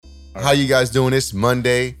How you guys doing? It's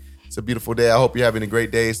Monday. It's a beautiful day. I hope you're having a great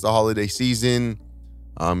day. It's the holiday season.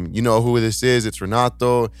 You know who this is. It's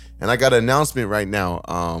Renato, and I got an announcement right now.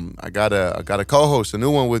 I got a co-host, a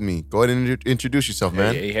new one with me. Go ahead and introduce yourself,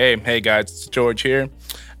 man. Hey, guys. It's George here.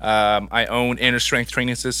 I own Inner Strength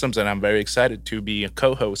Training Systems, and I'm very excited to be a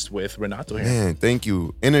co-host with Renato here. Man, thank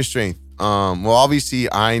you. Inner Strength. Well,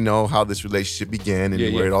 obviously, I know how this relationship began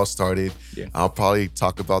and where it all started. Yeah. I'll probably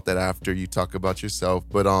talk about that after you talk about yourself.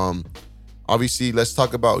 But obviously, let's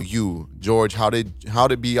talk about you, George. How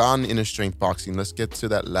did beyond Inner Strength Boxing? Let's get to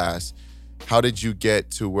that last. How did you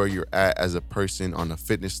get to where you're at as a person on a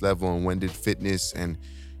fitness level, and when did fitness and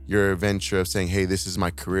your venture of saying, hey, this is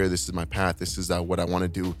my career, this is my path, this is what I want to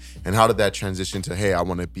do, and how did that transition to, hey, I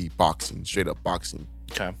want to be boxing, straight up boxing?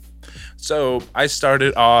 Okay. So I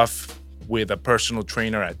started off with a personal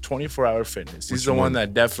trainer at 24 Hour Fitness. He's the one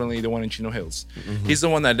in Chino Hills. Mm-hmm. He's the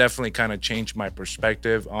one that definitely kind of changed my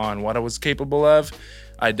perspective on what I was capable of.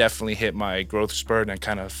 I definitely hit my growth spurt and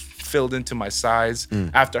kind of filled into my size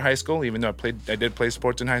after high school, even though I did play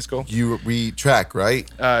sports in high school. We track, right?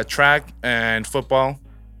 Track and football.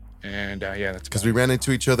 And that's because we ran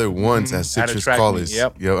into each other once at Citrus College.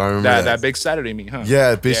 Yep. I remember that big Saturday meet, huh?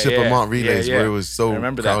 Yeah, Bishop Amont Relays where it was so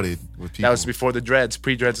crowded with people. That was before the dreads,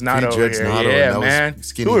 pre-dreads Nato. Yeah, man.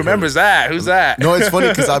 Who remembers that? Who's that? No, it's funny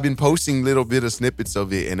because I've been posting little bit of snippets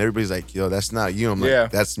of it, and everybody's like, "Yo, that's not you." I'm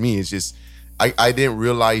like, "That's me." It's just I didn't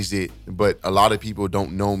realize it, but a lot of people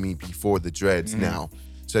don't know me before the dreads now,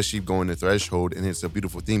 especially going to Threshold, and it's a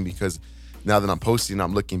beautiful thing because now that I'm posting,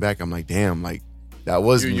 I'm looking back, I'm like, damn, like. That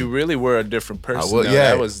was me. You really were a different person.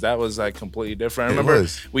 That was like completely different. I remember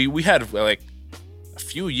we had like a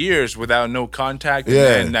few years without no contact, and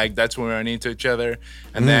then like that's when we ran into each other.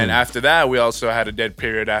 And then after that, we also had a dead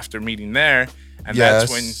period after meeting there, and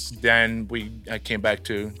that's when I came back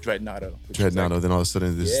to Dreadnoughto. Then all of a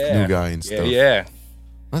sudden this new guy and stuff. Yeah.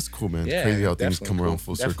 That's cool, man. It's crazy how things come around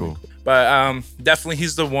full circle. Cool. But definitely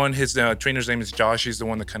he's the one, his trainer's name is Josh. He's the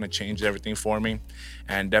one that kind of changed everything for me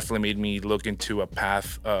and definitely made me look into a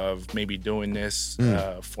path of maybe doing this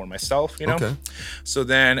for myself, you know? Okay. So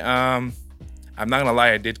then I'm not going to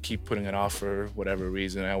lie, I did keep putting it off for whatever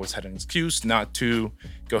reason. I always had an excuse not to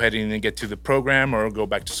go ahead and get to the program or go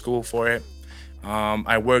back to school for it.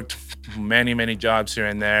 I worked many jobs here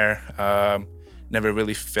and there. Never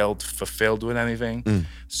really felt fulfilled with anything.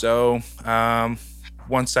 So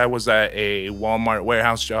once I was at a Walmart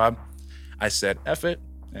warehouse job, I said, F it,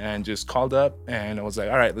 and just called up and I was like,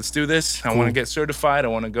 all right, let's do this. I want to get certified. I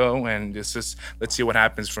want to go and just let's see what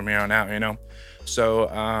happens from here on out, you know? So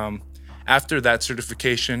after that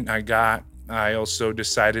certification I also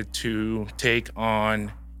decided to take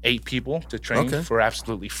on 8 people to train for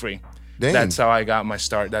absolutely free. Dang. That's how I got my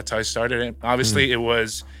start. That's how I started it. Obviously, it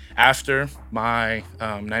was after my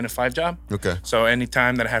 9-to-5 job. Okay. So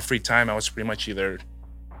anytime that I had free time, I was pretty much either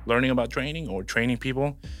learning about training or training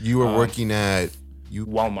people. You were working at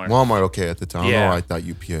Walmart. Walmart, okay, at the time. Yeah. I thought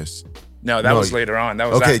UPS. No, that was later on.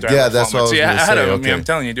 That was after I left that's Walmart. what I was going to say. I'm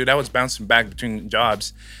telling you, dude, I was bouncing back between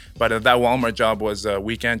jobs. But that Walmart job was a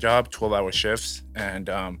weekend job, 12-hour shifts. And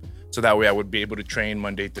so that way I would be able to train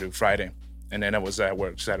Monday through Friday. And then I was at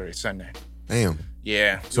work Saturday, Sunday. Damn.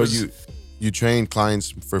 Yeah. So you train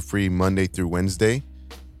clients for free Monday through Wednesday?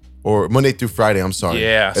 Or Monday through Friday, I'm sorry.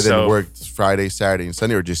 Yeah. And then worked Friday, Saturday, and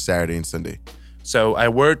Sunday, or just Saturday and Sunday? So I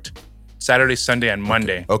worked Saturday, Sunday, and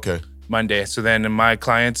Monday. Okay. Monday. So then my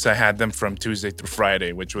clients, I had them from Tuesday through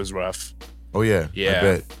Friday, which was rough. Oh, yeah. Yeah. I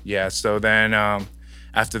bet. Yeah. So then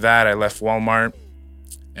after that, I left Walmart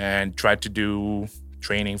and tried to do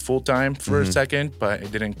training full-time for a second, but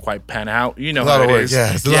it didn't quite pan out. You know how it is.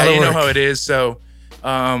 Yeah, it's a lot of work. You know how it is. So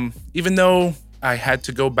even though I had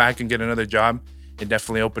to go back and get another job, it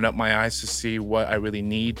definitely opened up my eyes to see what I really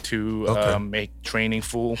need to make training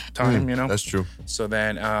full-time, you know? That's true. So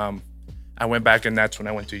then I went back, and that's when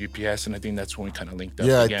I went to UPS, and I think that's when we kind of linked up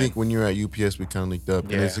again. I think when you were at UPS, we kind of linked up.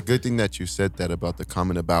 Yeah. And it's a good thing that you said that about the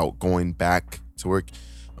comment about going back to work.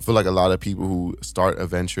 I feel like a lot of people who start a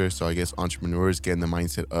venture, so I guess entrepreneurs, get in the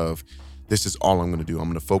mindset of, this is all I'm going to do. I'm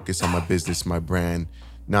going to focus on my business, my brand,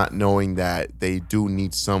 not knowing that they do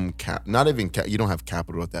need some you don't have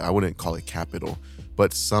capital at that. I wouldn't call it capital,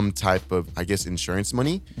 but some type of, I guess, insurance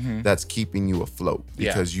money that's keeping you afloat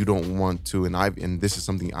because you don't want to. And this is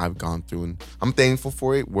something I've gone through, and I'm thankful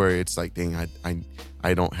for it, where it's like, dang,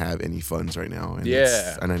 I don't have any funds right now, and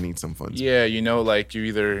and I need some funds. Yeah, you know, like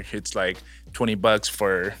it's like $20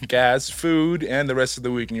 for gas, food, and the rest of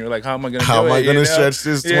the week, and you're like, how am I going to do it? How am I going to stretch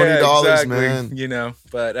this $20, man? You know,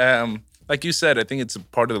 but like you said, I think it's a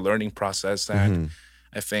part of the learning process, and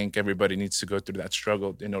I think everybody needs to go through that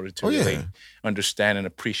struggle in order to really understand and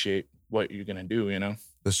appreciate what you're gonna do.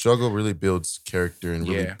 The struggle really builds character and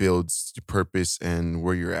really builds your purpose and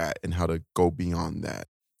where you're at and how to go beyond that.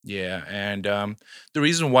 Yeah, and the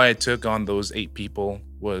reason why I took on those 8 people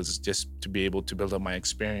was just to be able to build up my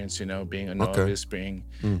experience. Being a novice, being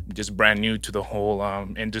just brand new to the whole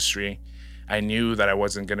industry. I knew that I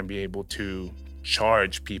wasn't going to be able to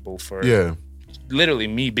charge people for literally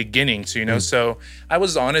me beginning. So I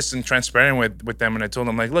was honest and transparent with them, and I told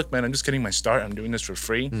them, like, look, man, I'm just getting my start. I'm doing this for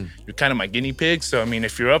free. You're kind of my guinea pig. So I mean,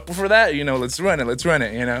 if you're up for that, let's run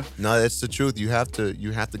it. No, that's the truth. You have to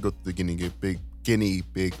go through the guinea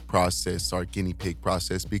pig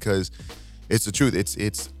process, because it's the truth.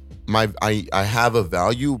 It's I have a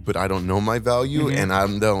value, but I don't know my value, and I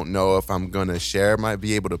don't know if I'm gonna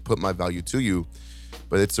be able to put my value to you.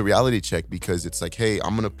 But it's a reality check, because it's like, hey,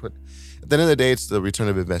 I'm gonna put. At the end of the day, it's the return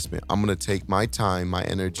of investment. I'm gonna take my time, my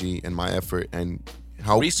energy, and my effort, and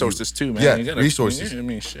help resources too, man. Yeah, resources.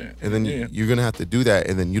 Shit. And then you're gonna have to do that,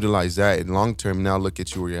 and then utilize that in long term. Now look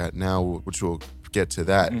at you where you're at now, which will get to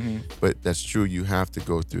that. But that's true. You have to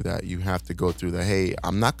go through that. You have to go through the, hey,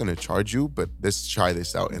 I'm not going to charge you, but let's try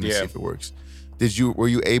this out and see if it works. Were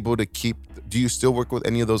you able to do you still work with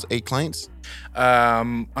any of those 8 clients?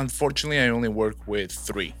 Unfortunately, I only work with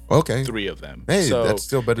 3. Okay. 3 of them. Hey, so that's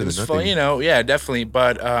still better than nothing. Fun, definitely.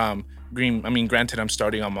 But granted, I'm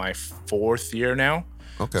starting on my 4th year now.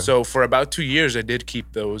 Okay. So for about 2 years, I did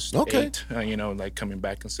keep those 8, like coming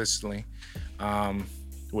back consistently.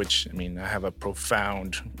 Which, I have a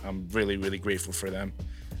I'm really, really grateful for them,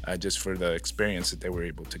 just for the experience that they were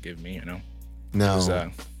able to give me,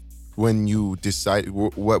 Now, when you decide,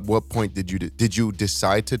 what point did you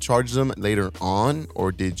decide to charge them later on,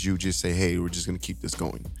 or did you just say, hey, we're just going to keep this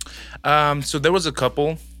going? So there was a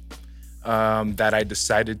couple that I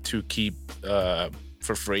decided to keep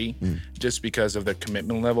for free, just because of their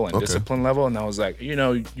commitment level and discipline level. And I was like, you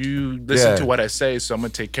listen to what I say, so I'm gonna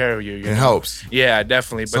take care of you. It helps. Yeah,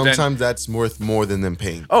 definitely. But sometimes that's worth more than them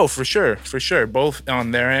paying. Oh, for sure, both on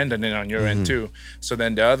their end and then on your end too. So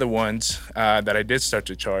then the other ones that I did start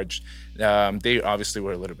to charge, they obviously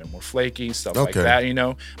were a little bit more flaky, stuff like that,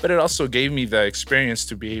 But it also gave me the experience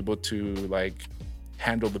to be able to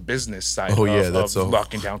handle the business side of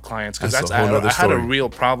locking down clients, because I had a real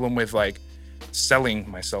problem with selling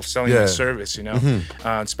my service,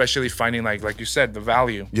 especially finding like you said, the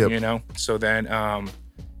value, so then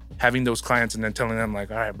having those clients and then telling them all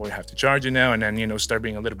right, boy, you have to charge you now, and then start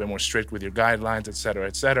being a little bit more strict with your guidelines,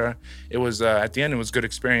 etc. It was at the end, it was good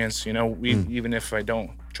experience, even if I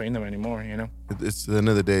don't train them anymore. It's at the end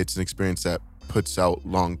of the day, it's an experience that puts out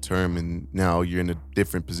long term, and now you're in a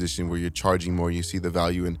different position where you're charging more. You see the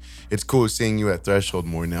value, and it's cool seeing you at Threshold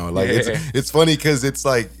more now. It's funny because it's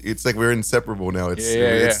like we're inseparable now.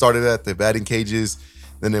 It started at the batting cages,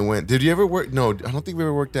 then it went. Did you ever work? No, I don't think we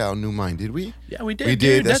ever worked out New Mind. Did we? Yeah, we did. We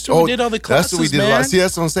did. That's what we did all the classes. That's what we did. Man. See,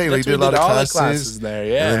 that's what I'm saying. We did a lot of classes there.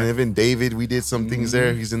 Yeah. And then even David, we did some things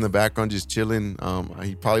there. He's in the background just chilling.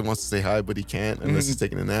 He probably wants to say hi, but he can't unless he's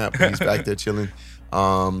taking a nap. He's back there chilling.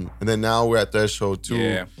 And then now we're at Threshold too.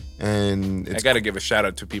 Yeah. And I got to give a shout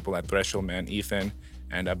out to people at Threshold, man. Ethan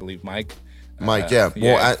and I believe Mike. Well,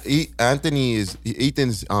 Ethan's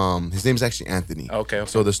his name's actually Anthony. Okay.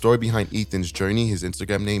 So the story behind Ethan's journey, his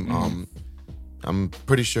Instagram name, I'm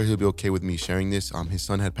pretty sure he'll be okay with me sharing this. His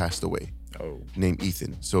son had passed away. Oh. Named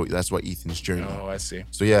Ethan. So that's why Ethan's journey. Oh, I see.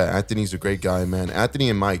 So yeah, Anthony's a great guy, man.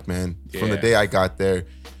 Anthony and Mike, man. From the day I got there,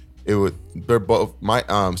 they're both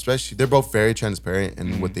especially they're both very transparent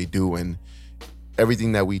in what they do, and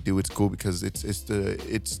everything that we do. It's cool because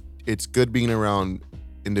it's good being around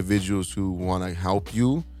individuals who want to help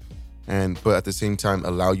you, but at the same time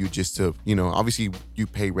allow you just to, obviously you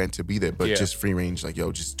pay rent to be there, but just free range,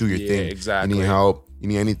 just do your thing. Exactly. You need help, you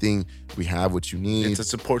need anything, we have what you need. It's a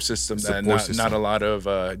support system that not a lot of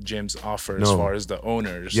gyms offer as far as the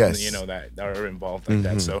owners, that are involved like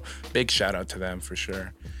that. So big shout out to them for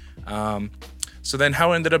sure. So then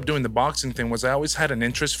how I ended up doing the boxing thing was I always had an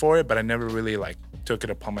interest for it, but I never really took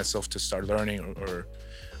it upon myself to start learning or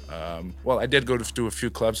I did go to a few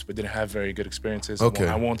clubs, but didn't have very good experiences. Okay.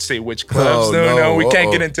 I won't say which clubs. No, we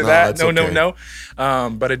can't get into that. No.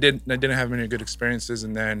 But I didn't have any good experiences,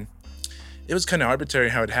 and then it was kind of arbitrary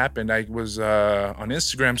how it happened. I was on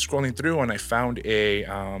Instagram scrolling through, and I found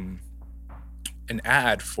an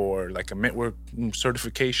ad for a Mitwork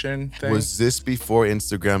certification thing. Was this before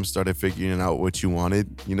Instagram started figuring out what you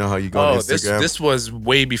wanted? You know how you go on Instagram? This was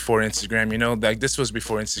way before Instagram, this was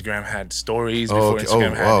before Instagram had stories, before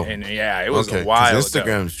Instagram had, and it was a while ago.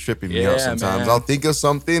 Instagram's tripping me out sometimes. Man. I'll think of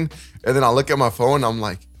something, and then I'll look at my phone, I'm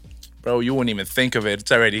like, Bro, you wouldn't even think of it.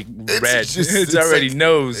 It's already red. It's already like,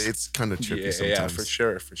 knows. It's kind of trippy sometimes.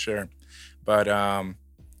 Yeah, for sure. But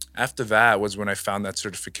after that was when I found that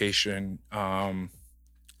certification.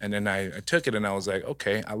 And then I took it and I was like,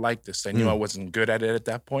 okay, I like this. I knew I wasn't good at it at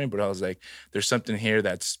that point, but I was like, there's something here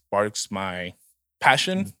that sparks my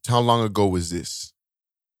passion. How long ago was this?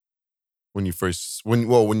 When you first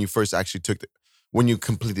actually when you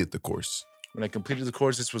completed the course? When I completed the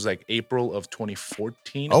course, this was like April of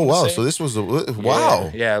 2014. Oh, wow. So this was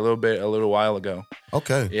wow. Yeah, a little while ago.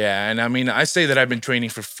 Okay. Yeah. And I mean, I say that I've been training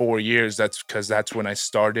for 4 years. That's because that's when I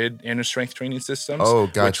started Inner Strength Training Systems. Oh,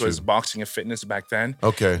 gotcha. Which was boxing and fitness back then.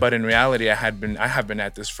 Okay. But in reality, I have been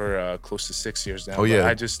at this for close to 6 years now. Oh, yeah. But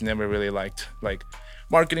I just never really liked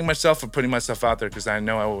marketing myself or putting myself out there because I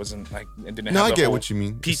know I wasn't I didn't have the whole what you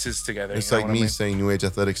mean. pieces together. It's like me saying New Age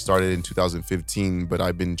Athletics started in 2015, but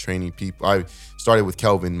I've been training people. I started with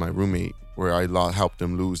Kelvin, my roommate, where I helped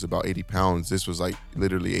him lose about 80 pounds. This was like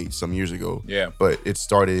literally some years ago. Yeah. But it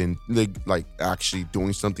started in like actually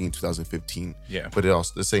doing something in 2015. Yeah. But it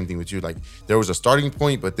also the same thing with you. Like there was a starting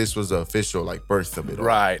point, but this was the official like birth of it all.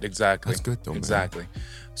 Right. Exactly. That's good though, exactly. Man.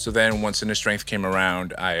 So then once Inner Strength came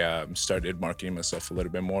around, I started marketing myself a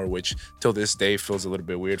little bit more, which till this day feels a little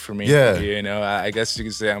bit weird for me. Yeah. You know, I guess you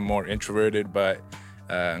could say I'm more introverted, but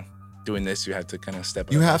doing this, you have to kind of step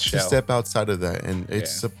out. You have to step outside of that. And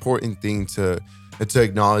it's an important thing to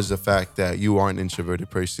acknowledge the fact that you are an introverted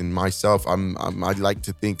person. Myself, I like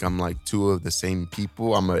to think I'm like two of the same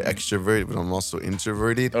people. I'm an extrovert, but I'm also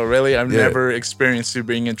introverted. Oh, really? I've never experienced you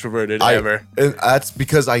being introverted ever. And that's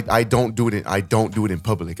because I don't do it in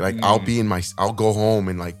public. Like I'll go home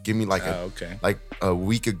and like give me like a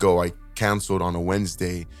week ago I canceled on a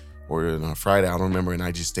Wednesday or on a Friday, I don't remember, and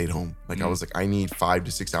I just stayed home. Like I was like, I need 5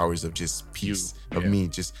 to 6 hours of just peace of me.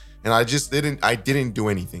 And I didn't do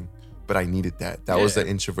anything. But I needed that. That was the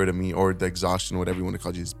introvert of me, or the exhaustion, whatever you want to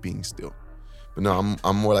call it, just being still. But no,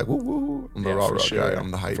 I'm more like woo. I'm the rah guy.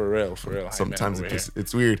 I'm the hype. For real. Sometimes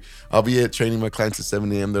it's weird. I'll be training my clients at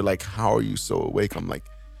 7 a.m. They're like, "How are you so awake?" I'm like,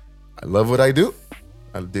 "I love what I do.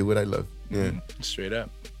 I do what I love." Yeah, straight up.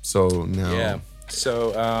 So now, yeah.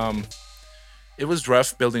 So it was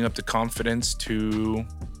rough building up the confidence to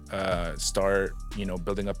start,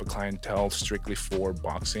 building up a clientele strictly for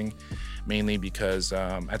boxing, mainly because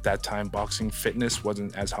at that time, boxing fitness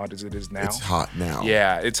wasn't as hot as it is now. It's hot now.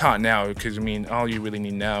 Yeah, it's hot now because, all you really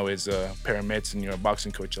need now is a pair of mitts and you're a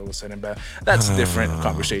boxing coach all of a sudden. But that's a different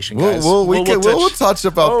conversation, guys. We'll touch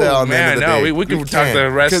about that on the end of the day. We can talk the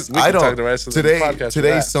rest. We can talk the rest of the podcast.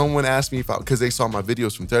 Today, someone asked me because they saw my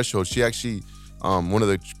videos from Threshold. She actually, one of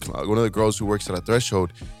the girls who works at a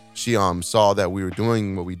Threshold, she saw that we were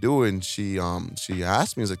doing what we do, and she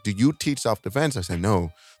asked me, was like, "Do you teach self-defense?" I said,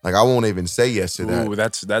 "No." Like, I won't even say yes to that. Ooh,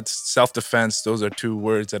 that's self-defense. Those are two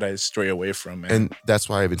words that I stray away from, man. And that's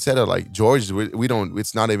why I even said it. Like, George, we don't.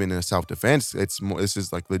 It's not even a self-defense. It's more. This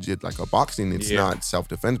is like legit, like a boxing. It's not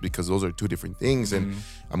self-defense because those are two different things. And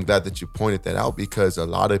I'm glad that you pointed that out because a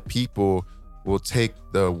lot of people will take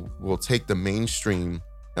the mainstream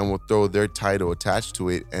and will throw their title attached to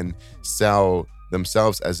it and sell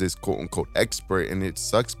themselves as this quote-unquote expert, and it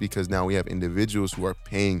sucks because now we have individuals who are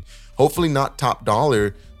paying, hopefully not top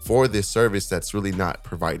dollar, for this service that's really not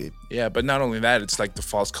provided. Yeah, but not only that, it's like the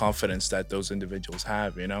false confidence that those individuals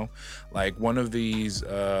have, Like one of these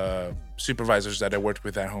supervisors that I worked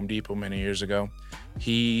with at Home Depot many years ago,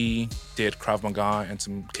 he did Krav Maga and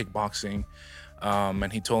some kickboxing,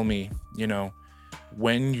 and he told me,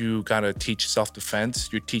 when you gotta teach self-defense,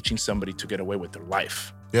 you're teaching somebody to get away with their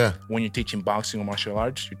life. Yeah. When you're teaching boxing or martial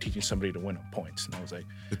arts, you're teaching somebody to win on points. And I was like,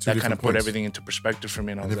 that kind of put everything into perspective for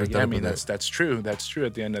me. And I was like, yeah, that's true. That's true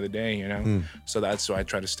at the end of the day, So that's why I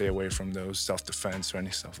try to stay away from those self-defense or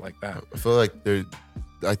any stuff like that. I feel like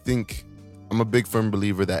I think I'm a big firm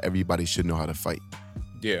believer that everybody should know how to fight.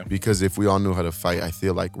 Yeah. Because if we all knew how to fight, I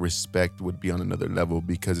feel like respect would be on another level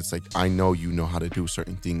because it's like, I know you know how to do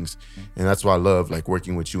certain things. And that's why I love like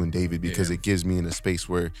working with you and David because it gives me in a space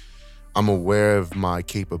where I'm aware of my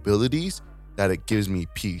capabilities, that it gives me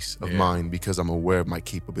peace of mind because I'm aware of my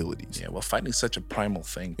capabilities. Yeah, well, fighting is such a primal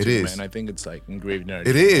thing too, it is. Man. I think it's like engraved in our DNA.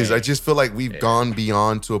 It is. I just feel like we've gone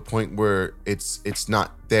beyond to a point where it's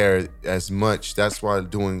not there as much. That's why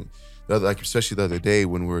especially the other day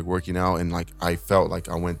when we were working out and like I felt like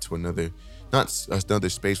I went to another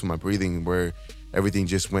space with my breathing where everything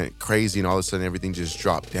just went crazy and all of a sudden everything just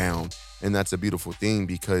dropped down. And that's a beautiful thing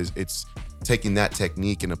because it's taking that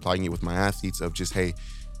technique and applying it with my athletes of just, hey,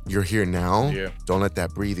 you're here now. Yeah. Don't let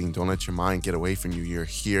that breathing, don't let your mind get away from you. You're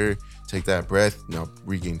here. Take that breath. Now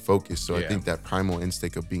regain focus. So I think that primal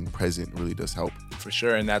instinct of being present really does help. For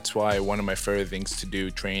sure. And that's why one of my favorite things to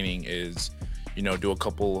do training is, do a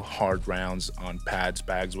couple hard rounds on pads,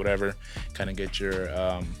 bags, whatever, kind of get your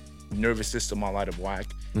nervous system all out of whack.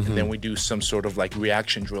 And then we do some sort of like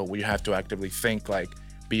reaction drill where you have to actively think like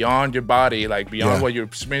beyond your body, like beyond what you're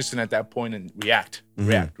experiencing at that point, and react,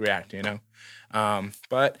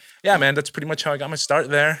 but yeah, man, that's pretty much how I got my start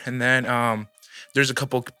there. And then there's a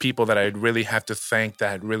couple people that I really have to thank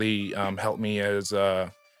that really helped me as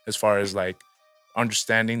far as like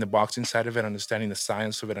understanding the boxing side of it, understanding the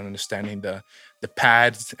science of it, and understanding the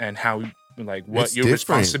pads and how like what it's your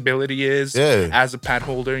different responsibility is as a pad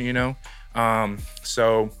holder,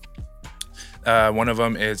 So one of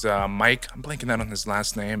them is Mike. I'm blanking out on his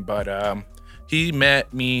last name, but he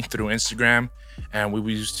met me through Instagram, and we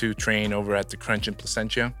used to train over at the Crunch in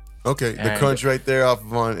Placentia. Okay, the Crunch right there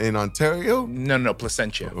in Ontario? No,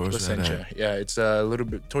 Placentia. Placentia. Yeah, it's a little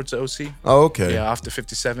bit towards the OC. Oh, okay. Yeah, off the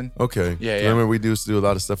 57. Okay. Yeah. Remember we used to do a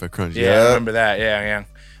lot of stuff at Crunch. Yeah, I remember that. Yeah.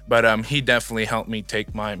 But he definitely helped me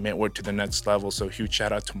take my mitt work to the next level. So huge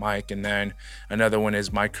shout out to Mike. And then another one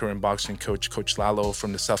is my current boxing coach, Coach Lalo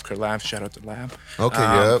from the Self Care Lab. Shout out to Lab.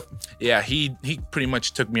 Okay, Yeah, he pretty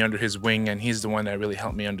much took me under his wing, and he's the one that really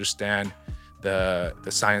helped me understand the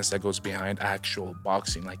science that goes behind actual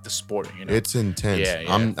boxing, like the sport. It's intense. Yeah.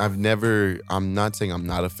 I'm not saying I'm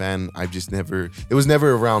not a fan. It was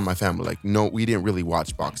never around my family. Like, no, we didn't really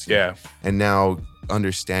watch boxing. Yeah. And now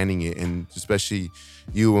understanding it, and especially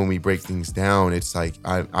you, when we break things down, it's like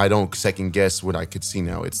I don't second guess what I could see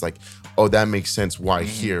now. It's like, oh, that makes sense. Why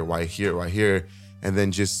here? And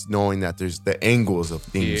then just knowing that there's the angles of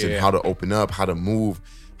things and how to open up, how to move,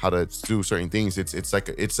 how to do certain things. It's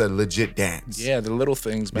a legit dance. Yeah, the little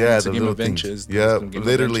things, man. It's a game of inches. Yeah,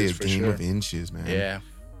 literally a game of inches, man. Yeah.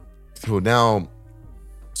 So now,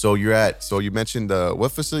 you mentioned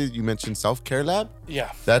what facility? You mentioned Self Care Lab?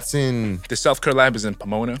 Yeah. That's in the Self Care Lab is in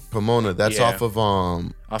Pomona. That's off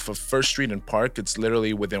of First Street and Park. It's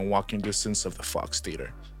literally within walking distance of the Fox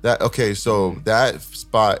Theater. That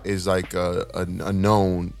spot is like a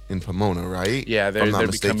known in Pomona, right? Yeah, they're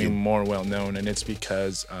becoming more well known, and it's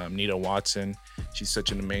because Nita Watson, she's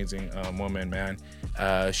such an amazing woman, man.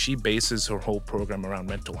 She bases her whole program around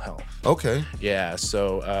mental health. Okay. Yeah,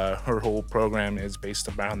 so her whole program is based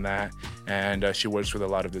around that, and she works with a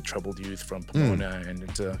lot of the troubled youth from Pomona, and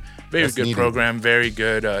it's a very good program, very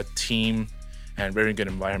good team, and very good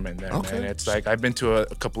environment there. Okay. And it's like, I've been to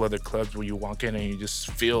a couple other clubs where you walk in and you just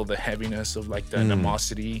feel the heaviness of like the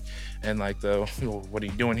animosity and like the what are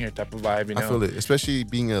you doing here type of vibe, I feel it, especially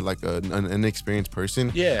being an inexperienced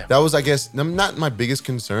person. Yeah, that was, I guess, not my biggest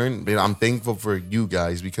concern, but I'm thankful for you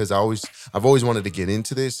guys, because I've always wanted to get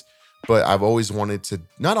into this, but I've always wanted to,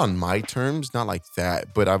 not on my terms, not like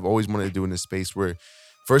that, but I've always wanted to do in a space where,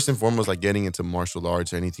 first and foremost, like getting into martial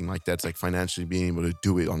arts or anything like that, it's like financially being able to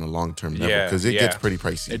do it on a long-term level, because it gets pretty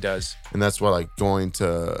pricey. It does. And that's why, like, going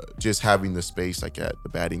to just having the space, like at the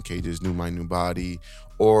batting cages, New Mind, New Body,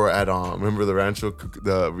 or at remember the Rancho,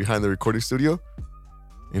 behind the recording studio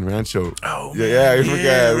in Rancho. Oh, yeah, I forget.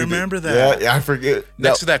 Yeah, I remember that. Yeah, I forget.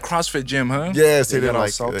 Next to that CrossFit gym, huh? Yes, they didn't like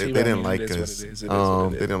us. They didn't like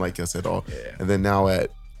us at all. Yeah. And then now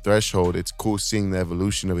at Threshold, it's cool seeing the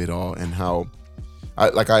evolution of it all, and how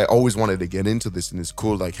I always wanted to get into this, and it's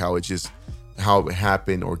cool like how it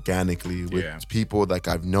happened organically with people like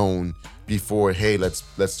I've known before. Hey,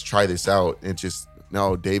 let's try this out. And just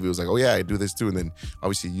now David was like, oh yeah, I do this too. And then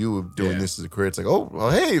obviously you doing this as a career, it's like, oh well,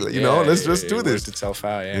 hey, let's just do this. It worked itself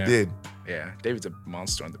out. Yeah. It did. Yeah, David's a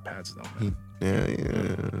monster on the pads though, man.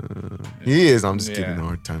 He is. I'm just giving him a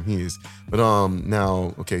hard time. He is. But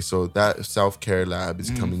now, okay, so that Self Care Lab is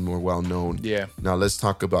becoming more well known. Yeah. Now let's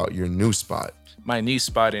talk about your new spot. My new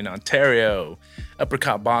spot in Ontario,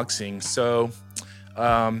 Uppercut Boxing. So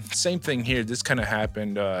same thing here. This kind of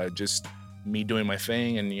happened just me doing my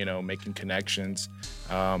thing and making connections.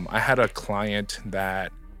 I had a client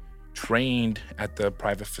that trained at the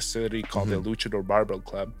private facility called the Luchador Barbell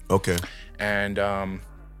Club. Okay. And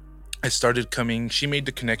I started coming. She made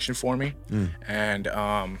the connection for me, and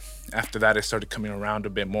after that I started coming around a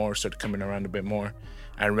bit more.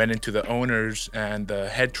 I ran into the owners and the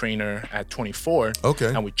head trainer at 24. Okay.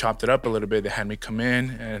 And we chopped it up a little bit. They had me come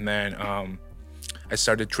in, and then I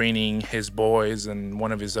started training his boys and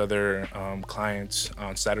one of his other clients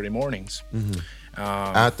on Saturday mornings.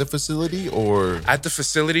 At the facility or? At the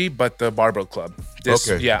facility, but the barbell club.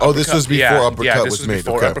 Okay. Yeah. Oh, this was before Uppercut was made.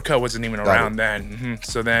 Before Uppercut wasn't even around then.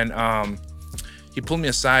 So then he pulled me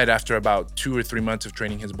aside after about 2 or 3 months of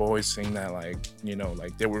training his boys, saying that like, you know,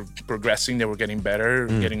 like they were progressing, they were getting better,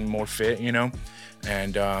 getting more fit, you know.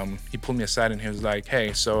 And he pulled me aside and he was like,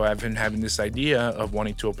 hey, so I've been having this idea of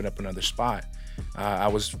wanting to open up another spot. I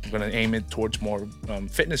was going to aim it towards more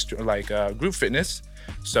fitness, like group fitness.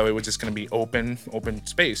 So it was just going to be open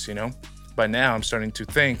space, you know. But now I'm starting to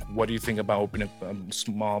think, what do you think about opening a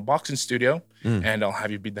small boxing studio and I'll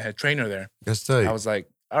have you be the head trainer there? That's tight. I was like,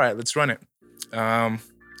 all right, let's run it.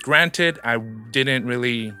 Granted, I didn't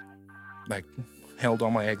really like held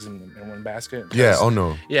all my eggs in one basket. Yeah, oh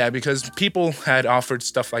no. Yeah, because people had offered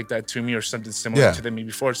stuff like that to me or something similar to me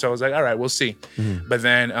before. So I was like, all right, we'll see. But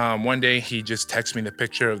then one day he just texted me the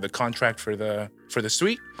picture of the contract for the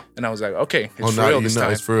suite. And I was like, okay, it's for real this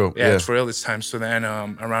time. It's for real. Yeah, it's for real this time. So then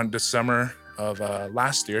around the summer of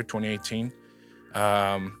last year, 2018,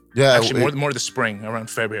 actually more the spring, around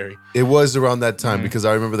February. It was around that time because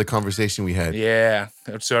I remember the conversation we had. Yeah,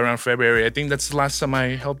 so around February. I think that's the last time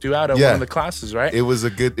I helped you out at one of the classes, right? It was a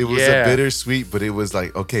bittersweet, but it was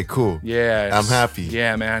like, okay, cool. Yeah, I'm happy.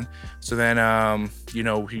 Yeah, man. So then, you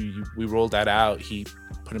know, we rolled that out. He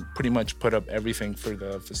pretty much put up everything for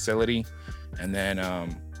the facility, and then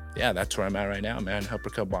yeah, that's where I'm at right now, man.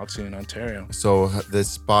 Uppercut Boxing in Ontario. So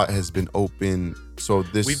this spot has been open.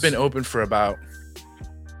 We've been open for about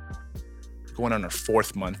going on our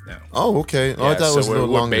 4th month now. Oh, okay. Yeah, I thought it was a little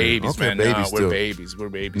longer. We're babies, okay, man. Babies We're babies. We're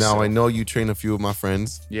babies. Now I know you train a few of my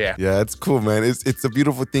friends. Yeah. Yeah, it's cool, man. It's a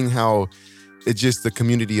beautiful thing how it's just the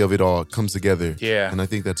community of it all comes together. Yeah. And I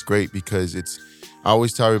think that's great because I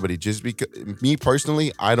always tell everybody, just because me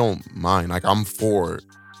personally, I don't mind. Like I'm for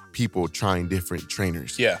people trying different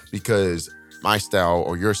trainers. Yeah. Because my style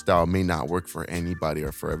or your style may not work for anybody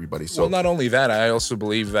or for everybody. So well, not only that, I also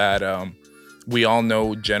believe that we all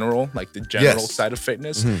know like the general side of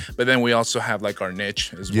fitness, but then we also have like our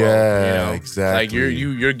niche as well. Yeah, you know? exactly. Like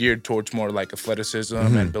you're geared towards more like athleticism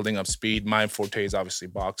and building up speed. My forte is obviously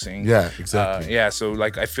boxing. Yeah, exactly. Yeah, so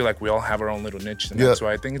like I feel like we all have our own little niche, and that's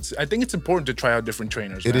why I think it's important to try out different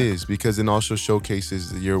trainers. It is because it also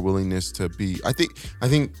showcases your willingness to be. I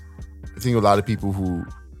think a lot of people who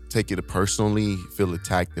take it personally feel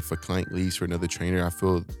attacked if a client leaves for another trainer. I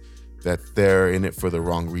feel that they're in it for the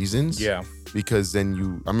wrong reasons. Yeah. Because then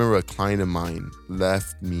I remember a client of mine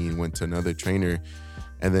left me and went to another trainer,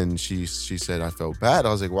 and then she said I felt bad. I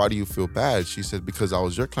was like, why do you feel bad? She said, because I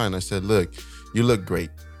was your client. I said, look, you look great.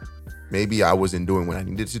 Maybe I wasn't doing what I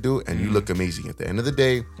needed to do, and you look amazing. At the end of the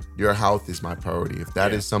day, your health is my priority. If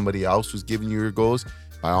that is somebody else who's giving you your goals,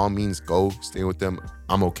 by all means, go stay with them.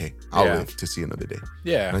 I'm okay. I'll live to see another day.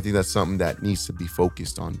 Yeah. And I think that's something that needs to be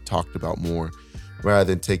focused on, talked about more, rather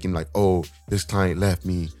than taking like, oh, this client left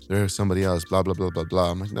me, there's somebody else, blah, blah, blah, blah,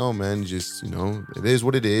 blah. I'm like, no, man, just, you know, it is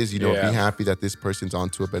what it is. You know, be happy that this person's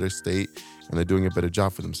onto a better state and they're doing a better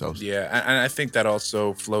job for themselves. Yeah. And I think that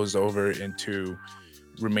also flows over into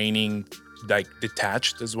remaining like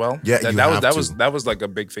detached as well. Yeah, that was like a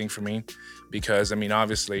big thing for me, because I mean,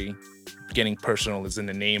 obviously getting personal is in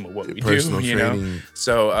the name of what we do, you know.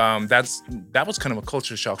 So that was kind of a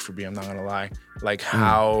culture shock for me, I'm not gonna lie. Like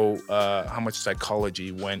how much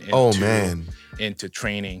psychology went into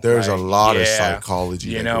training. There's a lot of psychology,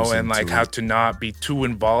 you know, and like how to not be too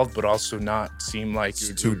involved but also not seem like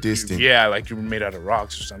you're too distant. Like you were made out of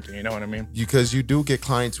rocks or something, you know what I mean? Because you do get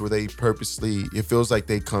clients where they purposely, it feels like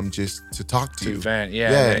they come just to talk to you. Vent,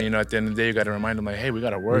 and, you know, at the end of the day you got to remind them like, hey, we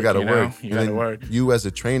got to work. You got to work. You as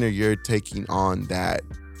a trainer, you're taking on that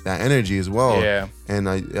energy as well. Yeah. And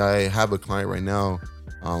I have a client right now,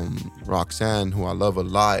 Roxanne, who I love a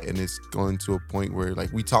lot, and it's going to a point where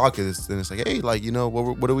like we talk and it's like, hey, like, you know,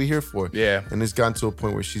 what are we here for? Yeah. And it's gotten to a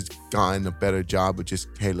point where she's gotten a better job of just,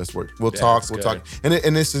 hey, let's work. We'll talk.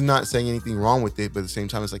 And this is not saying anything wrong with it, but at the same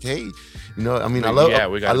time, it's like, hey, you know, I mean, I love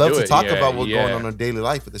to talk about what's going on in our daily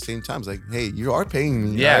life. At the same time, it's like, hey, you are paying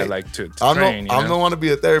me. Yeah, right? like to train. I don't want to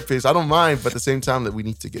be a therapist. I don't mind, but at the same time, that we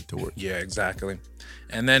need to get to work. Yeah, exactly.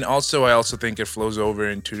 And then also, I also think it flows over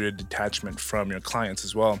into the detachment from your clients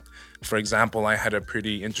as well. For example, I had a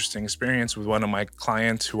pretty interesting experience with one of my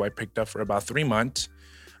clients who I picked up for about 3 months.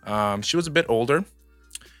 She was a bit older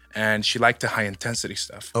and she liked the high intensity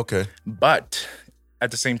stuff. Okay. But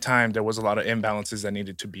at the same time, there was a lot of imbalances that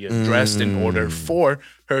needed to be addressed in order for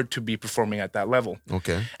her to be performing at that level.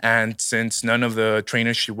 Okay. And since none of the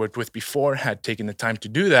trainers she worked with before had taken the time to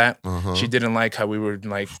do that, she didn't like how we were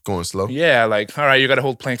like going slow. Yeah, like, all right, you got to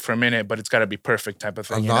hold plank for a minute, but it's got to be perfect type of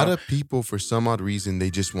thing. A lot of people, for some odd reason, they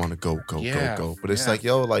just want to go. But it's like,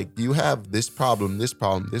 yo, like, you have this problem.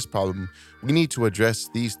 we need to address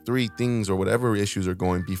these 3 things or whatever issues are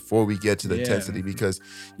going before we get to the intensity, because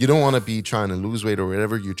you don't want to be trying to lose weight or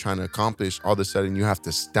whatever you're trying to accomplish. All of a sudden you have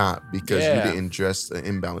to stop because you didn't address the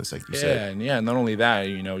imbalance, like you said. And not only that,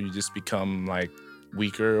 you just become like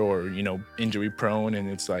weaker or injury prone, and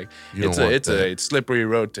it's like it's a slippery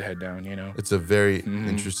road to head down. It's a very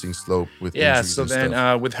interesting slope with so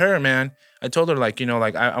then with her, man, I told her like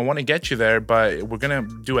I want to get you there, but we're gonna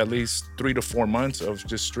do at least 3 to 4 months of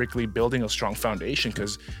just strictly building a strong foundation,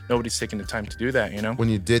 because nobody's taking the time to do that. When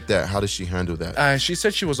you did that, how did she handle that? She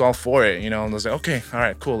said she was all for it, and I was like, okay, all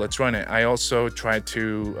right, cool, let's run it. I also tried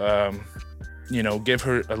to give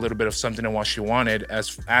her a little bit of something on what she wanted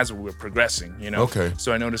as we were progressing, Okay.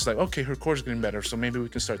 So I noticed like, okay, her core's getting better, so maybe we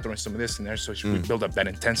can start throwing some of this in there so we build up that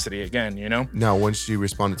intensity again, Now, when she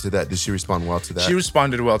responded to that, did she respond well to that? She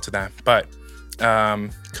responded well to that, but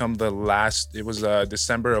it was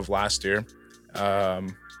December of last year,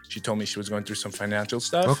 she told me she was going through some financial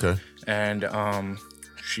stuff. Okay. And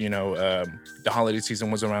she, the holiday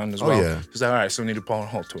season was around as well. Oh, yeah. She's like, all right, so we need to put a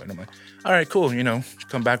halt to it. And I'm like, all right, cool.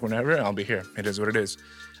 Come back whenever. I'll be here. It is what it is.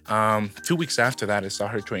 2 weeks after that, I saw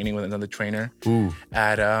her training with another trainer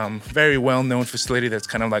at very well-known facility that's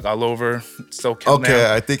kind of like all over SoCal. Okay,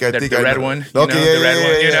 now. I think the red one. Okay, the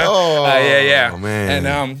red one. Oh man.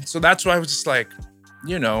 And so that's why I was just like,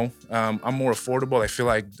 I'm more affordable. I feel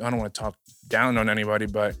like I don't want to talk down on anybody,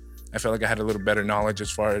 but I felt like I had a little better knowledge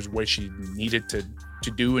as far as what she needed to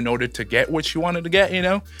do in order to get what she wanted to get,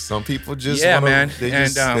 Some people just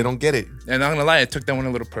they don't get it. And I'm not gonna lie, I took that one a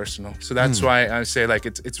little personal. So that's why I say like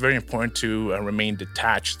it's very important to remain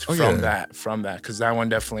detached from that, because that one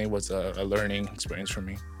definitely was a learning experience for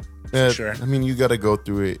me. Yeah, sure. I mean, you got to go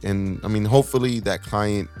through it, and I mean, hopefully that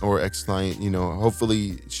client or ex-client,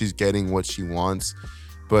 hopefully she's getting what she wants.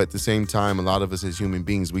 But at the same time, a lot of us as human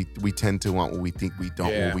beings, we tend to want what we think we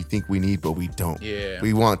don't, what we think we need, but we don't. Yeah.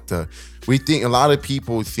 We think a lot of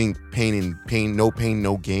people think pain, no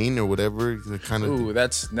gain, or whatever. Kind of. Ooh,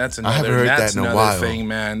 that's another. I haven't heard that in a while. Thing,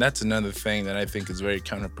 man. That's another thing that I think is very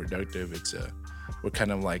counterproductive. We're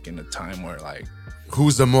kind of like in a time where like,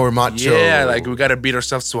 who's the more macho? Yeah, like we gotta beat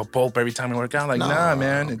ourselves to a pulp every time we work out. Like, nah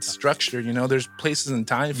man, it's structured. There's places and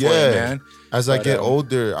time for it, man. As I get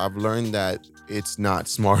older, I've learned that it's not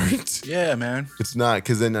smart. Yeah, man. It's not,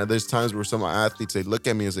 because then there's times where some athletes, they look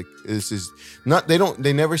at me as like, this is not,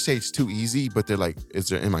 they never say it's too easy, but they're like,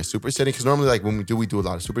 am I supersetting? Because normally like when we do a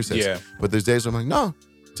lot of supersets. Yeah. But there's days where I'm like, no,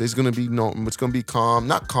 today's gonna be it's gonna be calm,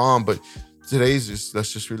 not calm, but today's just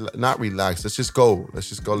let's just not relax. Let's just go. Let's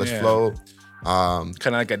flow. Kind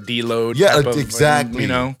of like a deload. Yeah, exactly.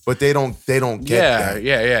 But they don't get that.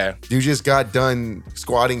 Yeah. You just got done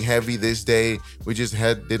squatting heavy this day. We just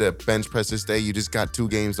did a bench press this day. You just got 2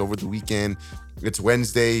 games over the weekend. It's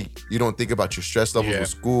Wednesday. You don't think about your stress levels with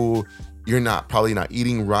school. You're probably not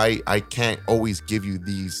eating right. I can't always give you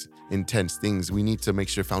these intense things. We need to make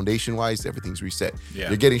sure foundation-wise everything's reset. Yeah.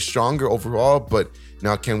 You're getting stronger overall, but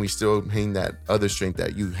now can we still maintain that other strength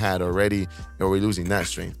that you had already, or are we losing that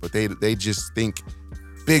strength? But they just think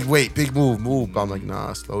big weight, big move. But I'm like,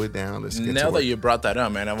 nah, slow it down. Let's get to work. Now that you brought that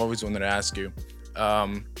up, man, I've always wanted to ask you,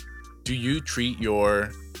 do you treat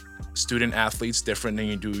your student athletes different than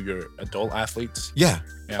you do your adult athletes? Yeah.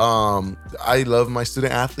 I love my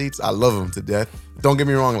student athletes. I love them to death. Don't get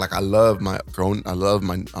me wrong. Like I love my I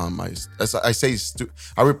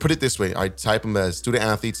would put it this way. I type them as student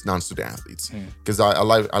athletes, non-student athletes, because I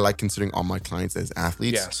like considering all my clients as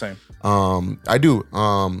athletes. Yeah, same. I do.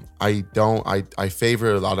 I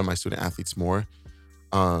favor a lot of my student athletes more.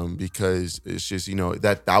 Because it's just,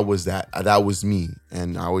 that was me.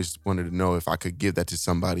 And I always wanted to know if I could give that to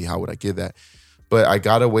somebody, how would I give that? But I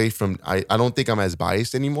got away from, I don't think I'm as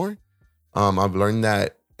biased anymore. I've learned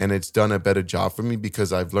that, and it's done a better job for me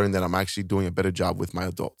because I've learned that I'm actually doing a better job with my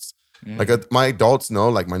adults. Like my adults know,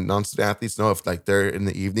 like my non-student athletes know, if like they're in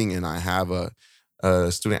the evening and I have a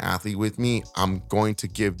student athlete with me, I'm going to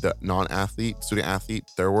give the student athlete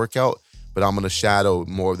their workout, but I'm going to shadow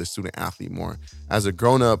more of the student athlete more. As a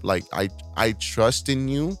grown-up, like I trust in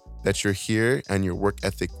you that you're here and your work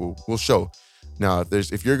ethic will show. Now,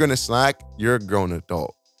 if you're going to slack, you're a grown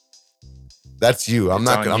adult. That's you. I'm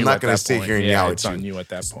not going to sit here and yell at you. It's on you at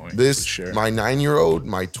that point. My 9-year-old,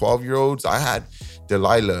 my 12-year-olds, I had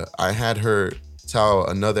Delilah. I had her tell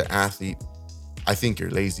another athlete, I think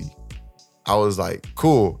you're lazy. I was like,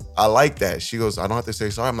 cool. I like that. She goes, I don't have to say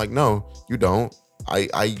sorry. I'm like, no, you don't.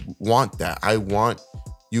 I want that. I want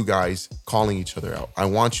you guys calling each other out. I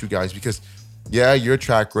want you guys because, yeah, you're a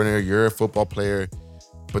track runner, you're a football player,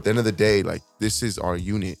 But at the end of the day, like, this is our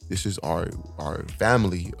unit. This is our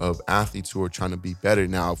family of athletes who are trying to be better.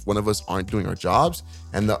 Now, if one of us aren't doing our jobs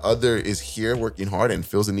and the other is here working hard and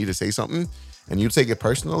feels the need to say something and you take it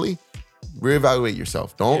personally, reevaluate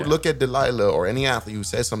yourself. Don't look at Delilah or any athlete who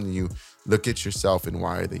says something to you. Look at yourself and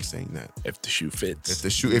why are they saying that? If the shoe fits. If the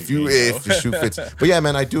shoe fits. But yeah,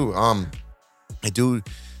 man, I do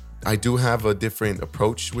have a different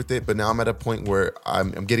approach with it, but now I'm at a point where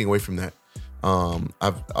I'm getting away from that.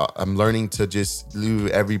 I'm learning to just view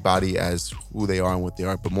everybody as who they are and what they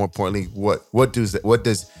are, but more importantly, what does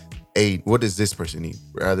this person need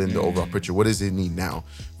rather than the overall picture? What does it need now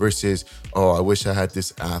versus, oh, I wish I had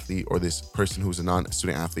this athlete or this person who's a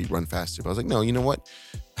non-student athlete run faster. But I was like, no, you know what?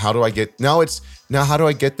 How do I get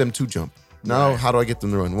them to jump? Now, How do I get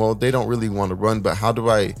them to run? Well, they don't really want to run, but how do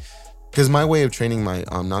I? Because my way of training my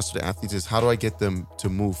non-student athletes is how do I get them to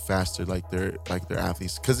move faster like they're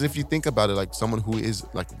athletes? Because if you think about it, like someone who is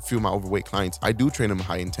like a few of my overweight clients, I do train them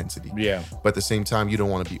high intensity. Yeah. But at the same time, you don't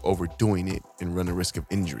want to be overdoing it and run a risk of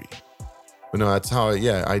injury. But no, that's how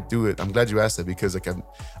I do it. I'm glad you asked that because like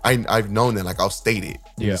I've known that, like I'll state it.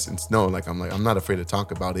 Yeah. Since I'm not afraid to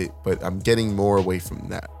talk about it, but I'm getting more away from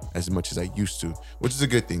that as much as I used to, which is a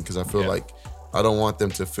good thing because I feel like I don't want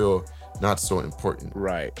them to feel not so important.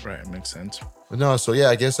 Right. Makes sense. But no, so yeah,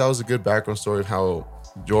 I guess that was a good background story of how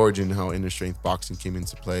George and how Inner Strength Boxing came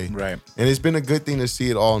into play. Right. And it's been a good thing to see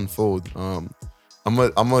it all unfold. I'm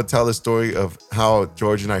gonna tell the story of how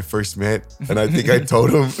George and I first met, and I think I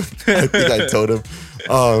told him.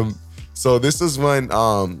 So this is when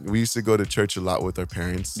we used to go to church a lot with our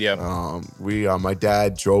parents. Yeah. My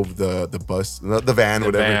dad drove the bus, the van,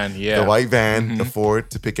 the white van, the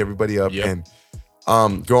Ford, to pick everybody up. Yep.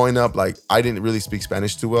 And growing up, like I didn't really speak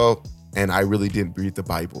Spanish too well, and I really didn't read the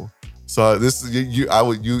Bible. So this is you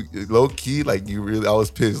low key, like I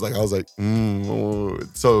was pissed. Like I was like,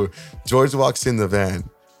 So George walks in the van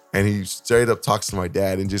and he straight up talks to my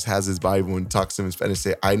dad and just has his Bible and talks to him in Spanish.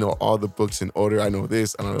 Say, I know all the books in order. I know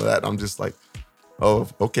this, I know that. I'm just like, oh,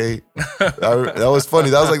 okay. That was funny.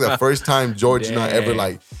 That was like the first time George and I ever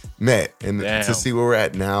like met, and to see where we're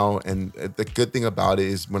at now. And the good thing about it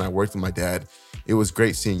is when I worked with my dad, it was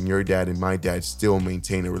great seeing your dad and my dad still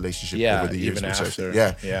maintain a relationship over the years. Even after.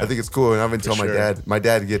 I think it's cool. And I've been telling my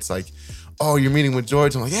dad gets like, oh, you're meeting with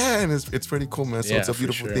George. I'm like, yeah, and it's pretty cool, man. So it's a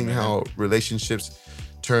beautiful thing how relationships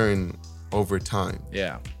turn over time.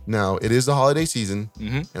 Yeah. Now, it is the holiday season.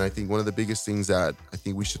 And I think one of the biggest things that I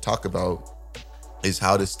think we should talk about is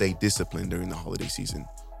how to stay disciplined during the holiday season.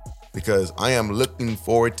 Because I am looking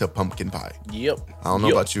forward to pumpkin pie. Yep. I don't know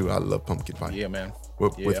about you. I love pumpkin pie. Yeah, man.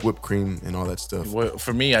 With whipped cream and all that stuff. Well,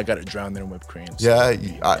 for me, I got to drown in whipped cream. So I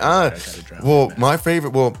gotta drown. Well, my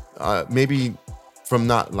favorite, maybe from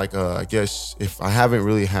not like I guess if I haven't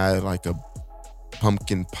really had like a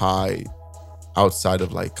pumpkin pie outside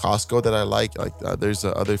of like Costco that I like there's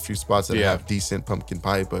other few spots that have decent pumpkin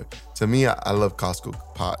pie, but to me, I love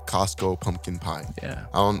Costco pumpkin pie. Yeah.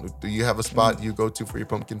 Do you have a spot you go to for your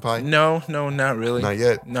pumpkin pie? No, not really. Not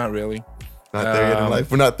yet. Not really. Not there yet in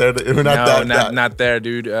life. We're not there. Not there,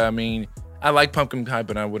 dude. I mean, I like pumpkin pie,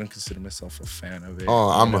 but I wouldn't consider myself a fan of it. Oh,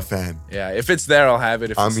 I'm a fan. Yeah, if it's there, I'll have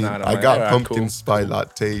it. If it's not, I got pumpkin spice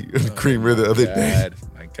latte creamer the other day.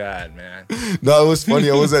 My God, man. No, it was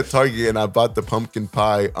funny. I was at Target and I bought the pumpkin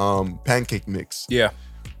pie pancake mix. Yeah.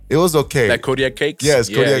 It was okay. That Kodiak cakes? Yes,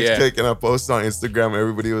 Kodiak cake. And I posted on Instagram.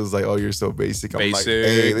 Everybody was like, oh, you're so basic. I'm like,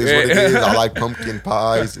 hey, this is what it is. I like pumpkin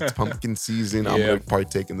pies. It's pumpkin season. I'm going to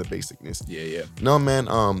partake in the basicness. Yeah. No, man.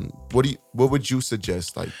 What would you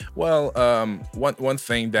suggest? Like, well, one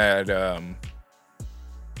thing that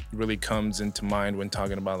really comes into mind when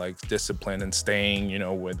talking about like discipline and staying,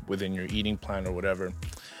 within your eating plan or whatever.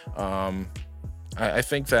 I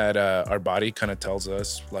think that our body kind of tells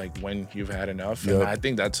us like when you've had enough, and I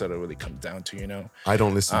think that's what it really comes down to. I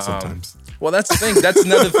don't listen sometimes. Well, that's the thing. That's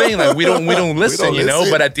another thing. Like we don't listen,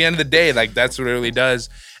 But at the end of the day, like that's what it really does.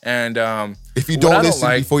 And if you don't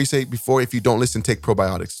listen, if you don't listen, take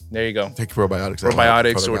probiotics. There you go. Take probiotics.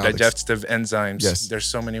 Probiotics or digestive enzymes. Yes. There's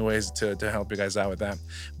so many ways to help you guys out with that.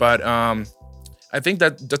 But I think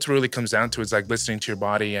that's what really comes down to is like listening to your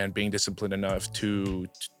body and being disciplined enough to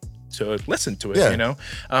listen to it,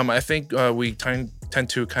 I think we tend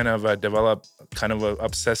to kind of develop kind of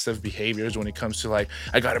obsessive behaviors when it comes to like,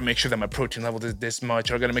 I got to make sure that my protein level is this much,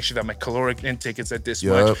 or I got to make sure that my caloric intake is at this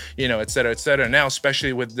much, et cetera, et cetera. Now,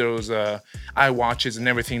 especially with those iWatches and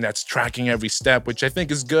everything that's tracking every step, which I think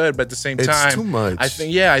is good, but at the same time, it's too much. I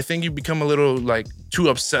think you become a little like too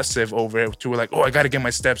obsessive over it, to like, oh, I got to get my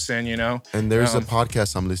steps in, And there's a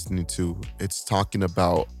podcast I'm listening to. It's talking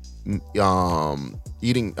about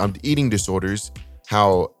eating disorders,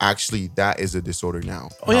 how actually that is a disorder now.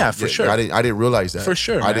 Oh yeah, for sure. I didn't realize that. For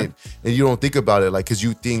sure, I didn't, and you don't think about it like, because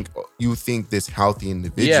you think this healthy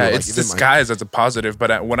individual. Yeah, like, it's disguised as a positive,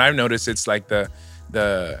 but what I've noticed, it's like the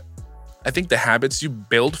I think the habits you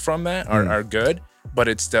build from that are good, but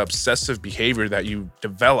it's the obsessive behavior that you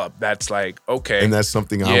develop that's like, okay, and that's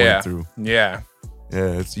something I went through. Yeah.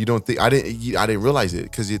 It's, you don't think I didn't realize it,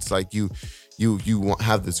 because it's like you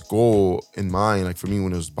have this goal in mind. Like for me,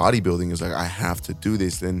 when it was bodybuilding, it's like I have to do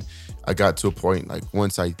this. Then I got to a point, like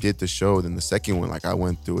once I did the show, then the second one, like I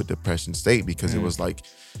went through a depression state, because it was like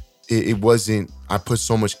it wasn't, I put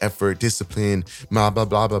so much effort, discipline, blah blah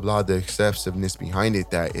blah blah blah, the excessiveness behind it,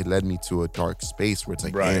 that it led me to a dark space where it's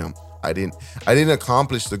like, damn, I didn't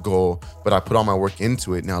accomplish the goal, but I put all my work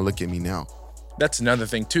into it. Now look at me now. That's another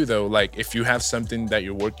thing too, though. Like if you have something that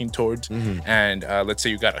you're working towards, and let's say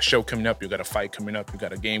you got a show coming up, you got a fight coming up, you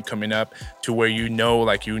got a game coming up, to where you know,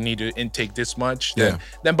 like you need to intake this much, then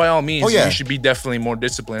by all means, you should be definitely more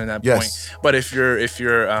disciplined at that point. But if your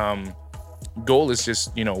goal is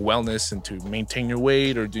just, you know, wellness and to maintain your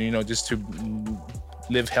weight, or just to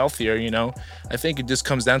live healthier, I think it just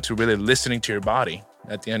comes down to really listening to your body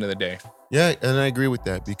at the end of the day. Yeah, and I agree with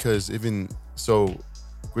that, because even so.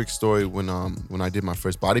 Quick story, when I did my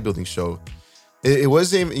first bodybuilding show, it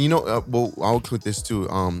wasn't even, well, I'll include this too,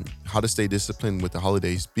 how to stay disciplined with the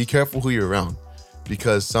holidays. Be careful who you're around,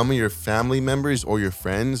 because some of your family members or your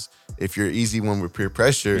friends, if you're easy one with peer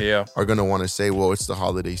pressure, are gonna want to say, well, it's the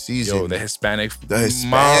holiday season. Yo, the Hispanic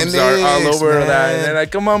moms are all over that, and they're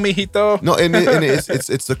like, come on, mijito. No, and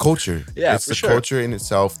it's the culture. Yeah, it's the culture in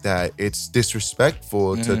itself, that it's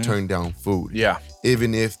disrespectful to turn down food. Yeah,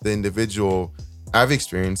 even if the individual, I've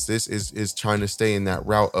experienced this, is trying to stay in that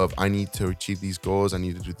route of, I need to achieve these goals, I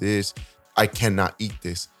need to do this, I cannot eat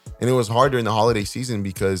this. And it was hard during the holiday season,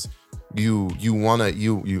 because you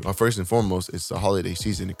first and foremost, it's the holiday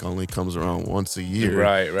season. It only comes around once a year.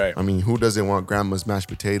 Right. I mean, who doesn't want grandma's mashed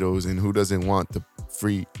potatoes, and who doesn't want the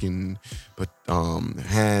freaking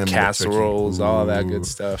ham, casseroles, all that good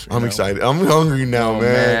stuff. I'm excited. I'm hungry now,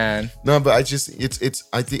 man. No, but I just,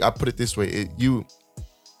 I think I put it this way.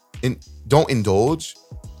 Don't indulge,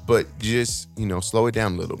 but just, slow it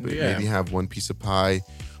down a little bit. Maybe have one piece of pie,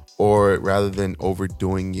 or rather than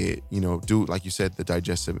overdoing it, do, like you said, the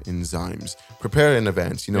digestive enzymes. Prepare in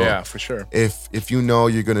advance, Yeah, for sure. If you know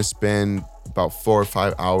you're gonna spend about 4 or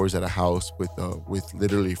 5 hours at a house with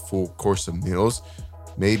literally full course of meals,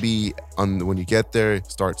 maybe when you get there,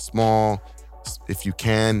 start small, if you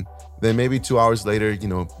can. Then maybe 2 hours later,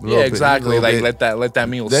 exactly. Like let that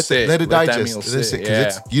meal sit. Let it digest.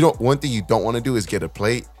 Because one thing you don't want to do is get a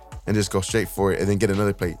plate and just go straight for it, and then get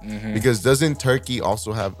another plate. Because doesn't turkey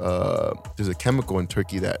also have there's a chemical in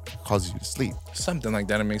turkey that causes you to sleep? Something like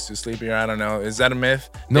that. It makes you sleepier. I don't know. Is that a myth?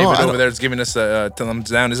 No, David over there is giving us a thumbs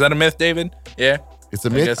down. Is that a myth, David? Yeah. It's a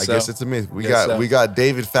myth. I guess it's a myth. We got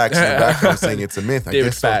David Facts in the background saying it's a myth.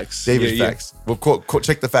 David Facts. David Facts. Well,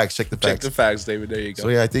 check the facts. Check the facts, David. There you go. So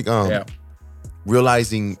yeah, I think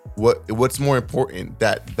realizing what's more important,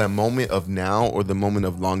 that the moment of now or the moment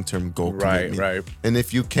of long-term goal commitment. Right. And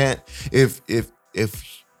if you can't, if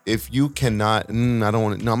you cannot, I'm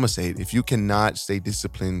gonna say it. If you cannot stay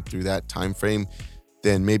disciplined through that time frame,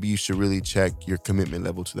 then maybe you should really check your commitment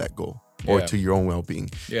level to that goal. Or to your own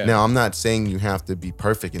well-being. Yeah. Now, I'm not saying you have to be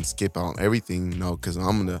perfect and skip out on everything, because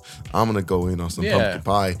I'm gonna go in on some pumpkin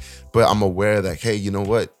pie. But I'm aware that, hey, you know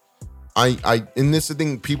what? And this is the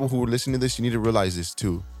thing, people who are listening to this, you need to realize this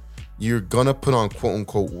too. You're gonna put on quote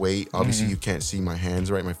unquote weight. Obviously, you can't see my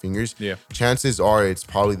hands, right? My fingers. Yeah. Chances are it's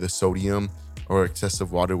probably the sodium or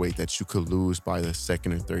excessive water weight that you could lose by the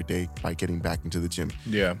second or third day by getting back into the gym.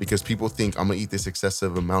 Yeah. Because people think, I'm gonna eat this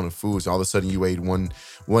excessive amount of foods. All of a sudden you ate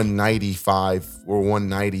 195 or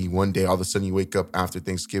 190 one day. All of a sudden you wake up after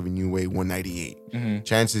Thanksgiving, you weigh 198.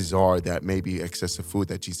 Chances are that maybe excessive food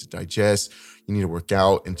that needs to digest. You need to work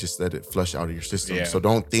out and just let it flush out of your system. Yeah. So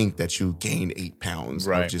don't think that you gain 8 pounds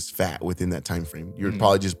of just fat within that time frame. You're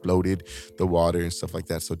probably just bloated, the water and stuff like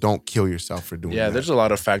that. So don't kill yourself for doing that. Yeah, there's a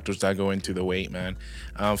lot of factors that go into the weight, man.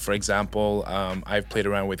 For example, I've played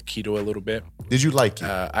around with keto a little bit. Did you like it?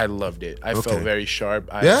 I loved it. I felt very sharp.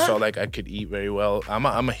 I felt like I could eat very well. I'm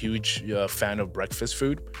a huge fan of breakfast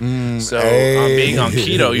food. Being on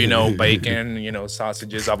keto, bacon,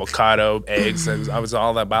 sausages, avocado, eggs, I was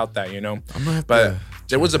all about that, But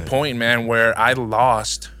there was a point, man, where I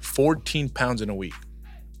lost 14 pounds in a week.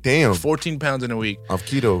 Damn. 14 pounds in a week. Of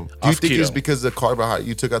keto. Do you think it's because of the carb,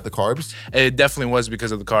 you took out the carbs? It definitely was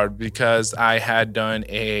because of the carb, because I had done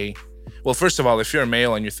well, first of all, if you're a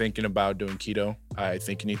male and you're thinking about doing keto, I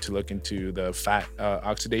think you need to look into the fat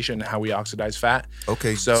oxidation, how we oxidize fat.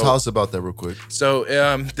 Okay, so tell us about that real quick. So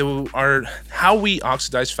how we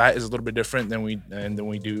oxidize fat is a little bit different than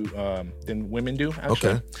women do, actually.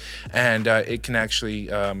 Okay. And it can actually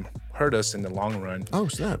hurt us in the long run. Oh,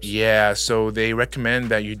 snaps. Yeah, so they recommend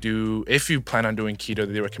that you do, if you plan on doing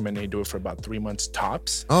keto, they recommend that you do it for about 3 months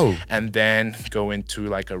tops. Oh. And then go into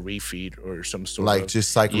like a refeed or some sort of. Like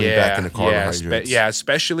just cycling back into carbohydrates.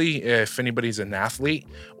 Especially if anybody's an athlete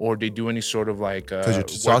or they do any sort of like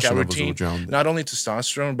workout routine. Not only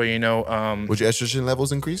testosterone, but would your estrogen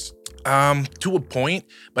levels increase? To a point,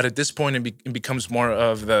 but at this point it becomes more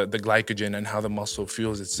of the glycogen and how the muscle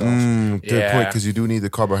fuels itself. Good point, because you do need the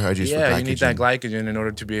carbohydrates for glycogen. Yeah, you need that glycogen in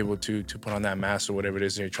order to be able to put on that mass or whatever it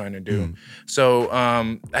is you're trying to do. So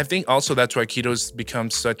I think also that's why keto's become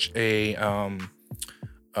such a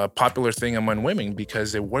popular thing among women,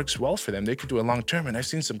 because it works well for them. They could do it long term, and I've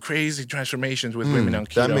seen some crazy transformations with women on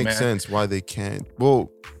keto. That makes sense why they can't. Well,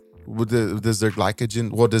 does their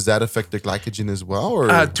glycogen? Well, does that affect their glycogen as well?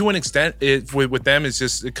 Or to an extent, with them, it's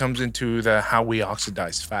just it comes into the how we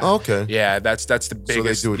oxidize fat. Oh, okay. Yeah, that's the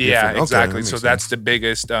biggest. So they do it yeah, exactly. Okay, so that's the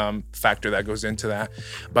biggest factor that goes into that.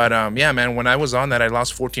 But yeah, man, when I was on that, I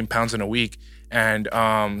lost 14 pounds in a week, and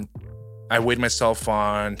I weighed myself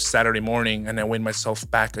on Saturday morning, and I weighed myself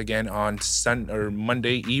back again on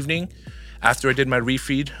Monday evening, after I did my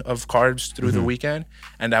refeed of carbs through the weekend,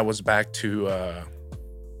 and I was back to.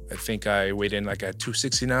 I think I weighed in like at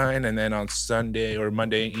 269, and then on Sunday or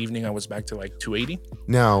Monday evening, I was back to like 280.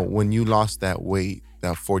 Now, when you lost that weight,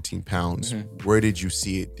 that 14 pounds, where did you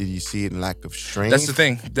see it? Did you see it in lack of strength? That's the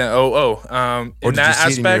thing. Or did you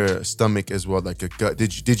see it in your stomach as well, like a gut?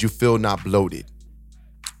 Did you feel not bloated?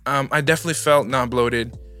 I definitely felt not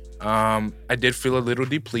bloated. I did feel a little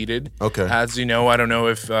depleted. Okay. As you know, I don't know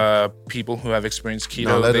if people who have experienced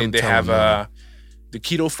keto, they have the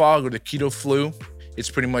keto fog or the keto flu. It's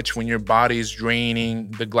pretty much when your body is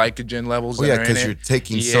draining the glycogen levels. Oh, yeah, because you're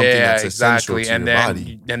taking something that's essential to your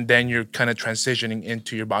body. And then you're kind of transitioning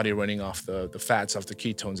into your body running off the fats, off the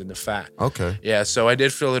ketones and the fat. Okay. Yeah, so I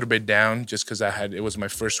did feel a little bit down just because it was my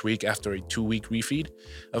first week after a 2-week refeed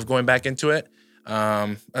of going back into it.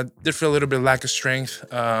 I did feel a little bit of lack of strength.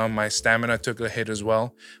 My stamina took a hit as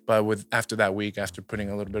well, but after that week, after putting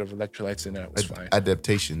a little bit of electrolytes in it was fine.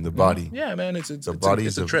 Adaptation, the body. Yeah, man, it's a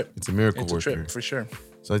trip. It's a miracle worker. It's a trip for sure.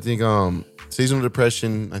 So I think seasonal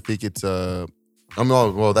depression, I think it's well,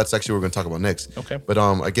 that's actually what we're going to talk about next. Okay. But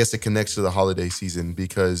I guess it connects to the holiday season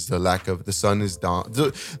because the lack of the sun is down.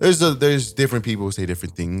 There's different people who say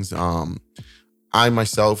different things. I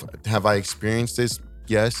myself, have I experienced this?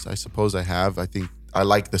 Yes, I suppose I have. I think I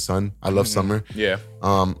like the sun. I love summer. Yeah.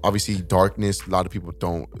 Obviously, darkness. A lot of people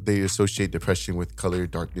don't. They associate depression with color,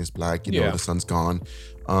 darkness, black. You know, the sun's gone.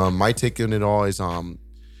 My take on it all is I'm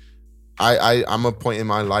a point in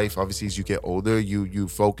my life. Obviously, as you get older, you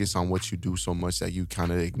focus on what you do so much that you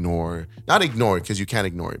kind of not ignore it because you can't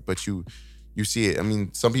ignore it, but you see it. I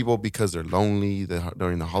mean, some people because they're lonely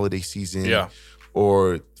during the holiday season,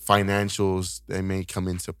 or financials, they may come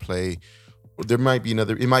into play. There might be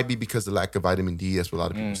it might be because of the lack of vitamin D, that's what a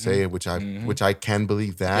lot of people say, which I can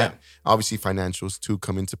believe that. Obviously, financials too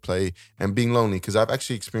come into play, and being lonely, because I've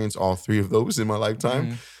actually experienced all three of those in my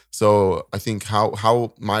lifetime. So I think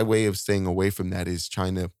how my way of staying away from that is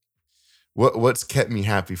trying to, what's kept me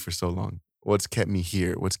happy for so long? What's kept me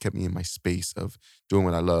here? What's kept me in my space of doing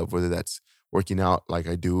what I love, whether that's working out like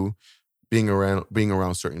I do, being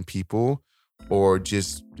around certain people, or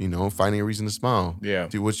just, finding a reason to smile. Yeah.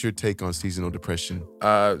 Dude, what's your take on seasonal depression?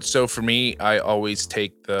 So for me, I always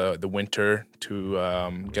take the winter to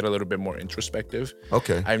get a little bit more introspective.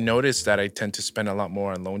 Okay. I've noticed that I tend to spend a lot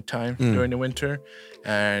more alone time during the winter.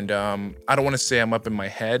 And I don't want to say I'm up in my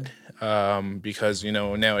head because,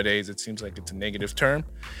 nowadays it seems like it's a negative term.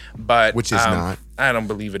 But which is not. I don't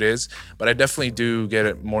believe it is. But I definitely do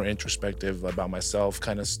get more introspective about myself,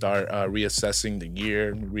 kind of start reassessing the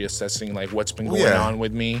year, reassessing like what's been going on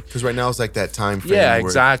with me. Because right now it's like that time frame. Yeah,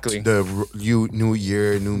 exactly. The new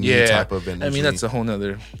year, new me type of energy. I mean, that's a whole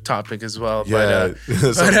nother topic as well. Yeah,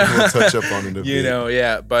 we'll touch up on it a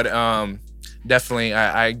bit. But definitely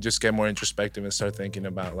I just get more introspective and start thinking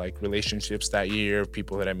about like relationships that year,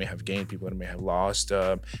 people that I may have gained, people that I may have lost,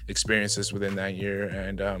 experiences within that year.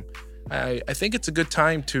 And I think it's a good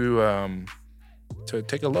time to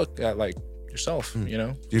take a look at like yourself, you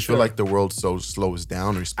know. Do you feel like the world so slows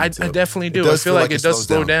down or speeds I up? definitely do. I feel like it does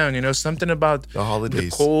slow down. You know, something about the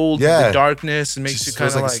holidays, the cold, the darkness, it makes you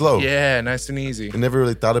kind of like slow. Yeah, nice and easy. I never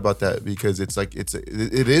really thought about that because it's like it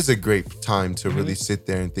is a great time to really sit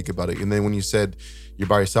there and think about it. And then when you said you're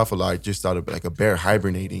by yourself a lot, I just thought of like a bear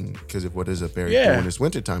hibernating, because of what does a bear do when it's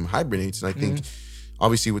wintertime? Hibernates. And I think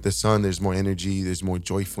obviously with the sun, there's more energy, there's more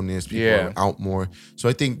joyfulness, people are out more. So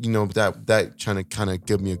I think, you know, that kind of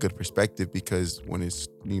give me a good perspective, because when it's,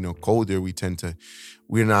 you know, colder,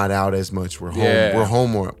 we're not out as much. We're home. We're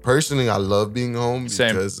home more. Personally, I love being home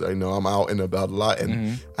because I know I'm out and about a lot,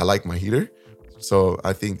 and I like my heater. So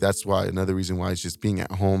I think that's why, another reason why, it's just being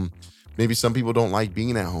at home. Maybe some people don't like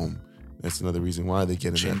being at home. That's another reason why they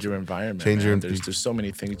get change your environment. There's so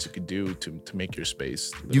many things you could do to make your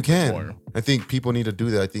space. You can. More. I think people need to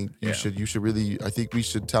do that. I think you should really. I think we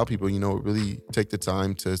should tell people, you know, really take the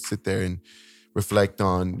time to sit there and reflect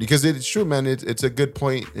on, because it's true, man. It's a good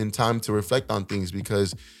point in time to reflect on things,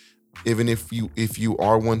 because even if you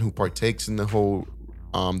are one who partakes in the whole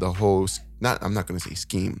I'm not going to say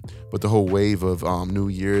scheme, but the whole wave of New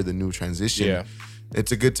Year, the new transition. Yeah.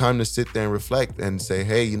 It's a good time to sit there and reflect and say,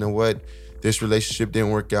 hey, you know what? This relationship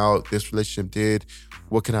didn't work out. This relationship did.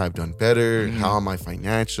 What can I have done better? How am I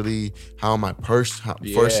financially? How am I first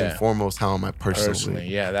and foremost, how am I personally?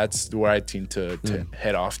 Yeah, that's where I tend to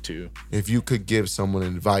head off to. If you could give someone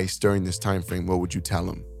advice during this time frame, what would you tell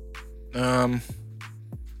them?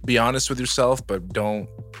 Be honest with yourself, but don't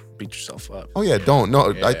beat yourself up. Oh yeah, don't.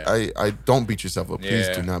 No, I don't beat yourself up. Please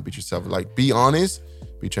do not beat yourself up. Like, be honest,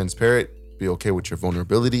 be transparent, be okay with your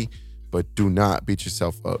vulnerability, but do not beat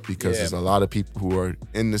yourself up, because there's a lot of people who are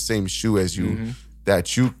in the same shoe as you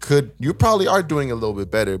that you probably are doing a little bit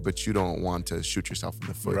better, but you don't want to shoot yourself in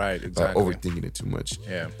the foot. Right, exactly. By overthinking it too much.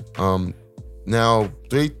 Yeah. Now,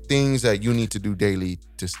 3 things that you need to do daily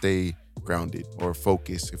to stay grounded or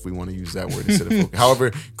focused, if we want to use that word instead of focus.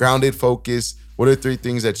 However, grounded, focused. What are 3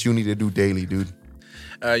 things that you need to do daily, dude?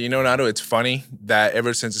 You know, Nato, it's funny that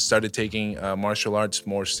ever since I started taking martial arts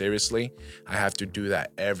more seriously, I have to do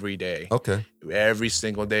that every day. Okay. Every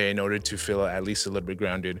single day in order to feel at least a little bit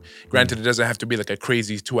grounded. Granted, it doesn't have to be like a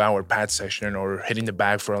crazy 2-hour pad session or hitting the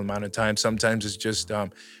bag for an amount of time. Sometimes it's just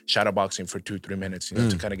shadow boxing for 2-3 minutes, you know,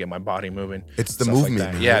 to kind of get my body moving. It's the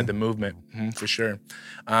movement. Like yeah, the movement, for sure.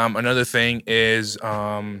 Another thing is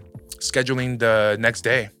scheduling the next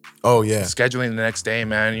day. Oh yeah, scheduling the next day,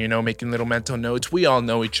 man. You know, making little mental notes. We all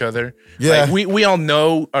know each other. Yeah, like, we all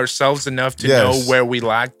know ourselves enough to know where we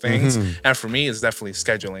lack things. And for me, it's definitely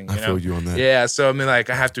scheduling. I feel you on that. Yeah, so I mean,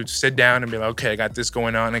 like, I have to sit down and be like, okay, I got this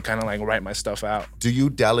going on, and kind of like write my stuff out. Do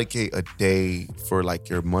you delegate a day for like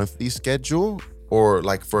your monthly schedule, or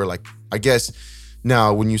like for like, I guess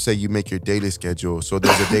now when you say you make your daily schedule, so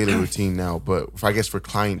there's a daily routine now, but I guess for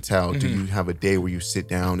clientele, do you have a day where you sit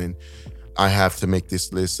down and I have to make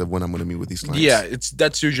this list of when I'm going to meet with these clients? Yeah,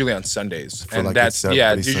 that's usually on Sundays. And like that's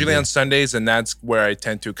usually on Sundays, and that's where I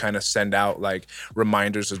tend to kind of send out like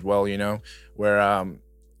reminders as well, you know, where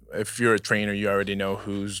if you're a trainer, you already know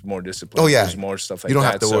who's more disciplined, who's more stuff like that. You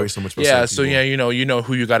don't have to worry so much about you know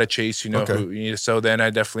who you got to chase, you know who. So then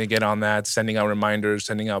I definitely get on that, sending out reminders,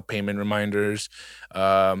 sending out payment reminders,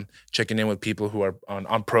 checking in with people who are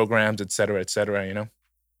on programs, et cetera, you know.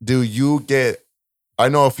 Do you get... I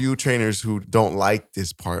know a few trainers who don't like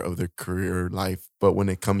this part of their career life, but when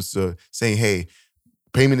it comes to saying, hey,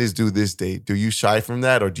 payment is due this day, do you shy from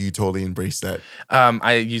that, or do you totally embrace that?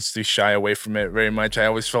 I used to shy away from it very much. I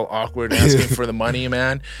always felt awkward asking for the money,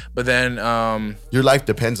 man. But then... your life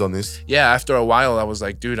depends on this. Yeah, after a while, I was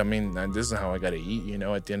like, dude, I mean, this is how I got to eat, you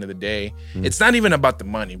know, at the end of the day. It's not even about the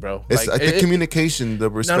money, bro. It's like the communication, the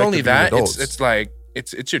respect. Not only that, it's like...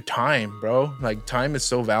 It's your time, bro. Like, time is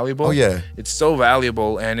so valuable. Oh yeah, it's so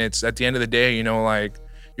valuable, and it's at the end of the day, you know, like,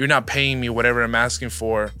 you're not paying me whatever I'm asking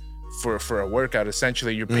for a workout.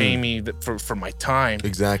 Essentially, you're paying me for my time.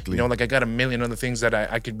 Exactly. You know, like, I got a million other things that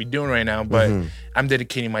I could be doing right now, but I'm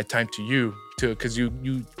dedicating my time to you, because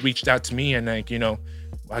you reached out to me, and like, you know,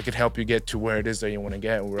 I could help you get to where it is that you want to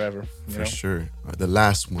get, wherever. For sure. The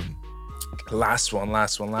last one. Last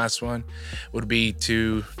one would be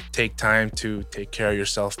to take time to take care of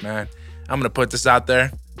yourself, man. I'm gonna put this out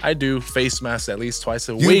there. I do face masks at least twice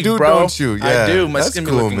a week, bro. Don't you? Yeah, I do. My that's skin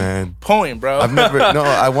cool, be man. Point, bro. I've never. No,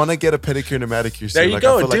 I want to get a pedicure and a manicure soon. There you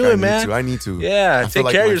go. Do it, man. I need to. Yeah, take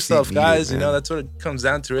care of yourself, guys. You know, that's what it comes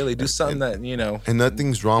down to. Really, do something that, you know. And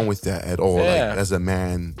nothing's wrong with that at all. Yeah. Like, as a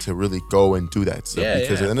man, to really go and do that stuff,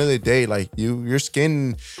 because at the end of the day, like, your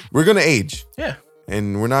skin, we're gonna age. Yeah.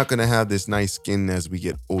 and we're not gonna have this nice skin as we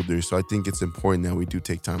get older. So I think it's important that we do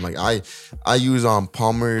take time. Like I use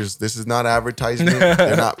Palmer's. This is not advertisement.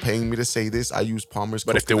 They're not paying me to say this. I use Palmer's.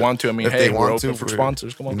 But if they want to, I mean, hey, we're open for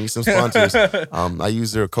sponsors. Come on, we need some sponsors. I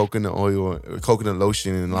use their coconut oil, coconut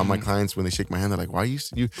lotion, and a lot of my clients, when they shake my hand, they're like, "Why you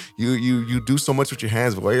do so much with your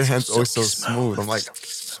hands, but why are your hands always so smooth?" I'm like,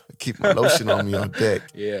 keep my lotion on me on deck.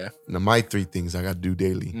 Yeah. Now my 3 things I gotta do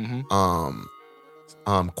daily.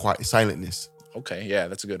 Quiet, silentness. Okay, yeah,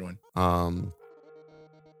 that's a good one.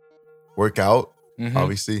 Work out,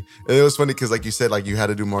 obviously. And it was funny because, like you said, like you had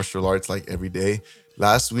to do martial arts like every day.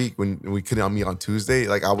 Last week when we couldn't meet on Tuesday,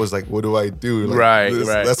 like I was like, what do I do? Like, right.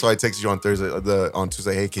 That's why I texted you on Thursday, on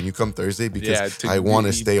Tuesday. Hey, can you come Thursday? Because I want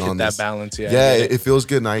to stay on that balance. Yeah, yeah, it feels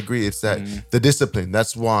good, and I agree. It's that the discipline.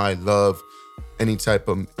 That's why I love any type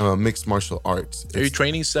of mixed martial arts. Are you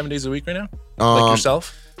training 7 days a week right now? Like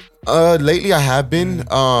yourself? Lately I have been.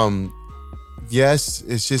 Yes,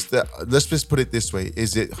 it's just that. Let's just put it this way: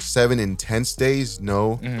 is it 7 intense days?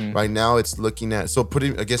 No. Right now, it's looking at. So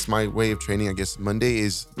putting, I guess my way of training. I guess Monday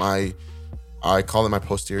is I call it my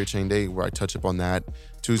posterior chain day, where I touch up on that.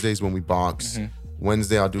 Tuesdays when we box.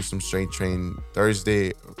 Wednesday I'll do some strength training.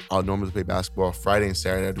 Thursday I'll normally play basketball. Friday and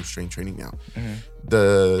Saturday I do strength training now.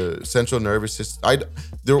 The central nervous system.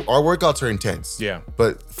 Our workouts are intense. Yeah.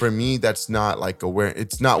 But for me, that's not like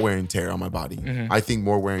it's not wear and tear on my body. I think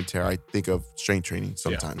more wear and tear. I think of strength training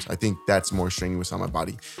sometimes. I think that's more strenuous on my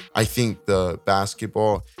body. I think the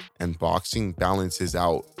basketball and boxing balances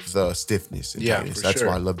out the stiffness and tightness. That's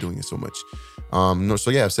why I love doing it so much.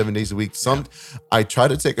 So yeah, 7 days a week. I try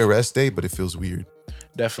to take a rest day, but it feels weird.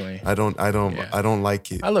 Definitely. I don't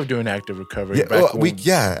like it. I love doing active recovery.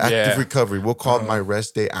 Yeah, active recovery. We'll call my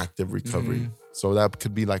rest day active recovery. So that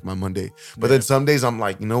could be like my Monday. But then some days I'm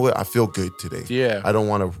like, you know what? I feel good today. Yeah. I don't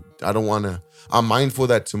want to. I'm mindful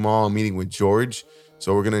that tomorrow I'm meeting with George.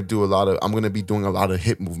 So I'm going to be doing a lot of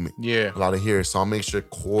hip movement. Yeah. A lot of here. So I'll make sure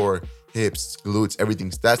core, hips, glutes,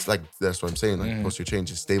 everything. That's what I'm saying. Like posterior chain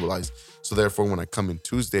is stabilized. So therefore, when I come in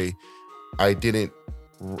Tuesday, I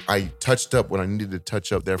touched up when I needed to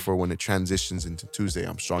touch up. Therefore, when it transitions into Tuesday,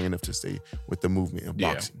 I'm strong enough to stay with the movement of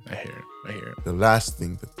boxing. I hear it. The last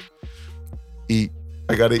thing, eat.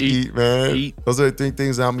 I gotta eat, man. Eat. Those are the 3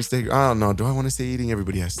 things that I'm mistaken. I don't know. Do I want to say eating?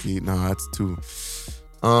 Everybody has to eat. No, that's too.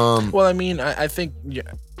 Well, I mean, I think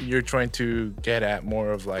you're trying to get at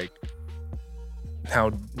more of like how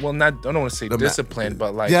I don't want to say discipline,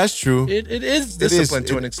 but like that's true. It is discipline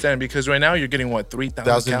to an extent, because right now you're getting what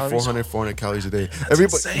 3,000 calories, 400 calories a day. That's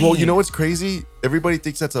insane. Well, you know what's crazy? Everybody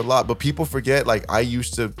thinks that's a lot, but people forget. Like I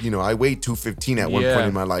used to, I weighed 215 at one point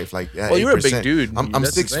in my life. Like, well, you're a big dude. I'm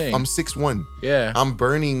 6'1". Yeah, I'm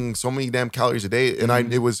burning so many damn calories a day, and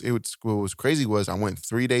what was crazy was I went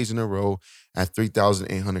 3 days in a row at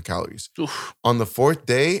 3,800 calories. Oof. On the 4th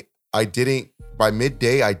day, by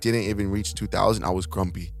midday, I didn't even reach 2,000. I was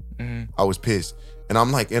grumpy. I was pissed. And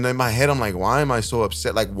I'm like, and in my head, I'm like, why am I so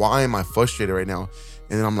upset? Like, why am I frustrated right now?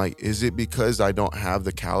 And then I'm like, is it because I don't have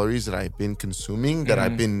the calories that I've been consuming, that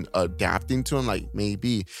I've been adapting to? I'm like,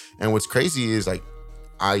 maybe. And what's crazy is like,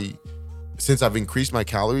 since I've increased my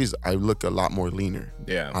calories, I look a lot more leaner.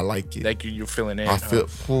 Yeah. I like it. Like you're feeling it. I feel,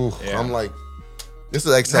 I'm like, this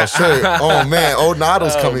is XL shirt. Oh man, old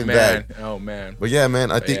Nado's coming back. Oh man. But yeah, man,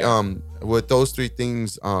 I think with those 3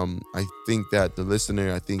 things, I think that the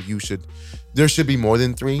listener, there should be more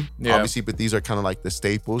than 3, obviously, but these are kind of like the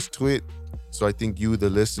staples to it. So I think you, the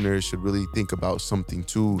listener, should really think about something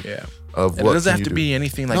too. Yeah. Of and what it doesn't have to do. be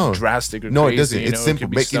anything like drastic or crazy. No, it doesn't. It's It simple.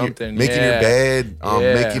 could be Making your bed,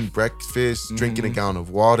 making breakfast, drinking a gallon of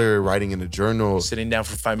water, writing in a journal, sitting down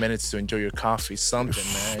for 5 minutes to enjoy your coffee.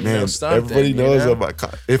 Something, man. Man, everybody knows about.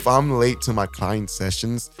 If I'm late to my client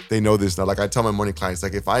sessions, they know this now. Like I tell my morning clients,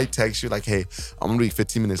 like if I text you, like, "Hey, I'm gonna be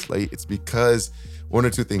 15 minutes late," it's because 1 or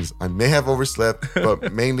 2 things. I may have overslept,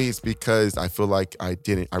 but mainly it's because I feel like I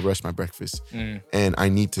rushed my breakfast and I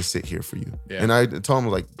need to sit here for you. Yeah. And I told them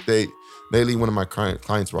like lately one of my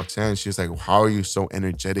clients, Roxanne, she was like, how are you so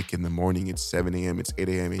energetic in the morning? It's 7 a.m., it's 8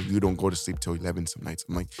 a.m. and you don't go to sleep till 11 some nights.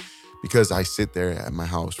 I'm like, because I sit there at my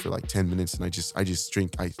house for like 10 minutes and I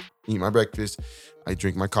eat my breakfast, I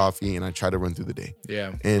drink my coffee, and I try to run through the day.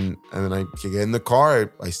 Yeah. And then I get in the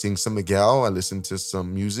car, I sing some Miguel, I listen to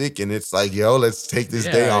some music, and it's like, yo, let's take this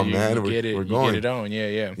day on, man. We're going. Get it on.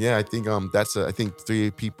 Yeah. Yeah, I think I think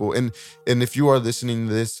 3 people. And if you are listening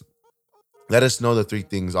to this, let us know the 3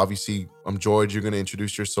 things. Obviously, George, you're gonna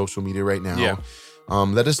introduce your social media right now. Yeah.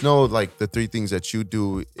 Let us know like the 3 things that you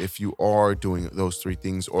do if you are doing those 3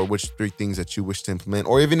 things, or which 3 things that you wish to implement,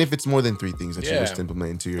 or even if it's more than 3 things that you wish to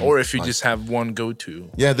implement into your or if you life. just have one go-to.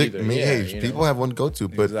 Yeah, people have one go-to,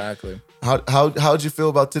 but exactly. How'd you feel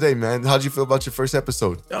about today, man? How'd you feel about your first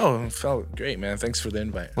episode? Oh, it felt great, man. Thanks for the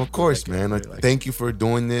invite. Of course, man. Thank you for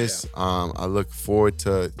doing this. I look forward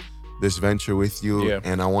to this venture with you,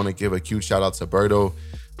 and I want to give a huge shout out to Berto.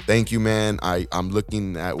 Thank you, man. I'm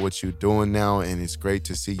looking at what you're doing now, and it's great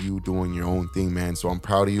to see you doing your own thing, man. So I'm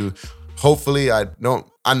proud of you. Hopefully, I know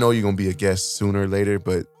you're gonna be a guest sooner or later,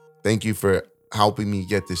 but thank you for helping me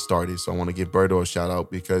get this started. So I want to give Berto a shout out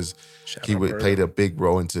because he played a big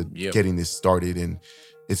role into getting this started, and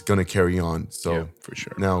it's gonna carry on. So for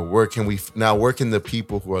sure. Now where can the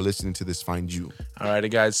people who are listening to this find you? All right,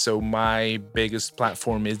 guys. So my biggest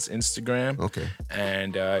platform is Instagram. Okay.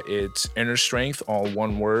 And it's Inner Strength, all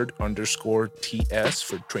one word, _TS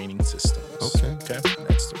for training systems. Okay.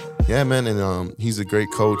 That's the one. Yeah, man. And he's a great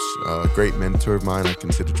coach, a great mentor of mine. I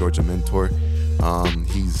consider George a mentor.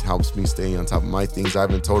 He's helps me stay on top of my things. I've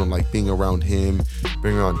been told him, like, being around him,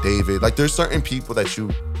 being around David. Like, there's certain people that you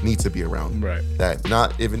need to be around. Right. That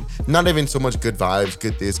not even so much good vibes,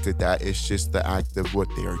 good this, good that. It's just the act of what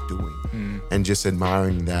they are doing, and just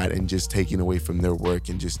admiring that, and just taking away from their work,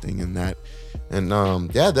 and just staying in that. And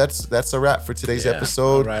that's a wrap for today's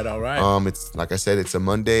episode. All right. It's like I said, it's a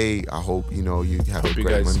Monday. I hope you have a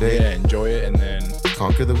great Monday. Yeah, enjoy it, and then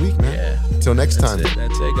conquer the week, man. Yeah. Till next time. That's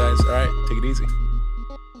it, guys. All right, take it easy.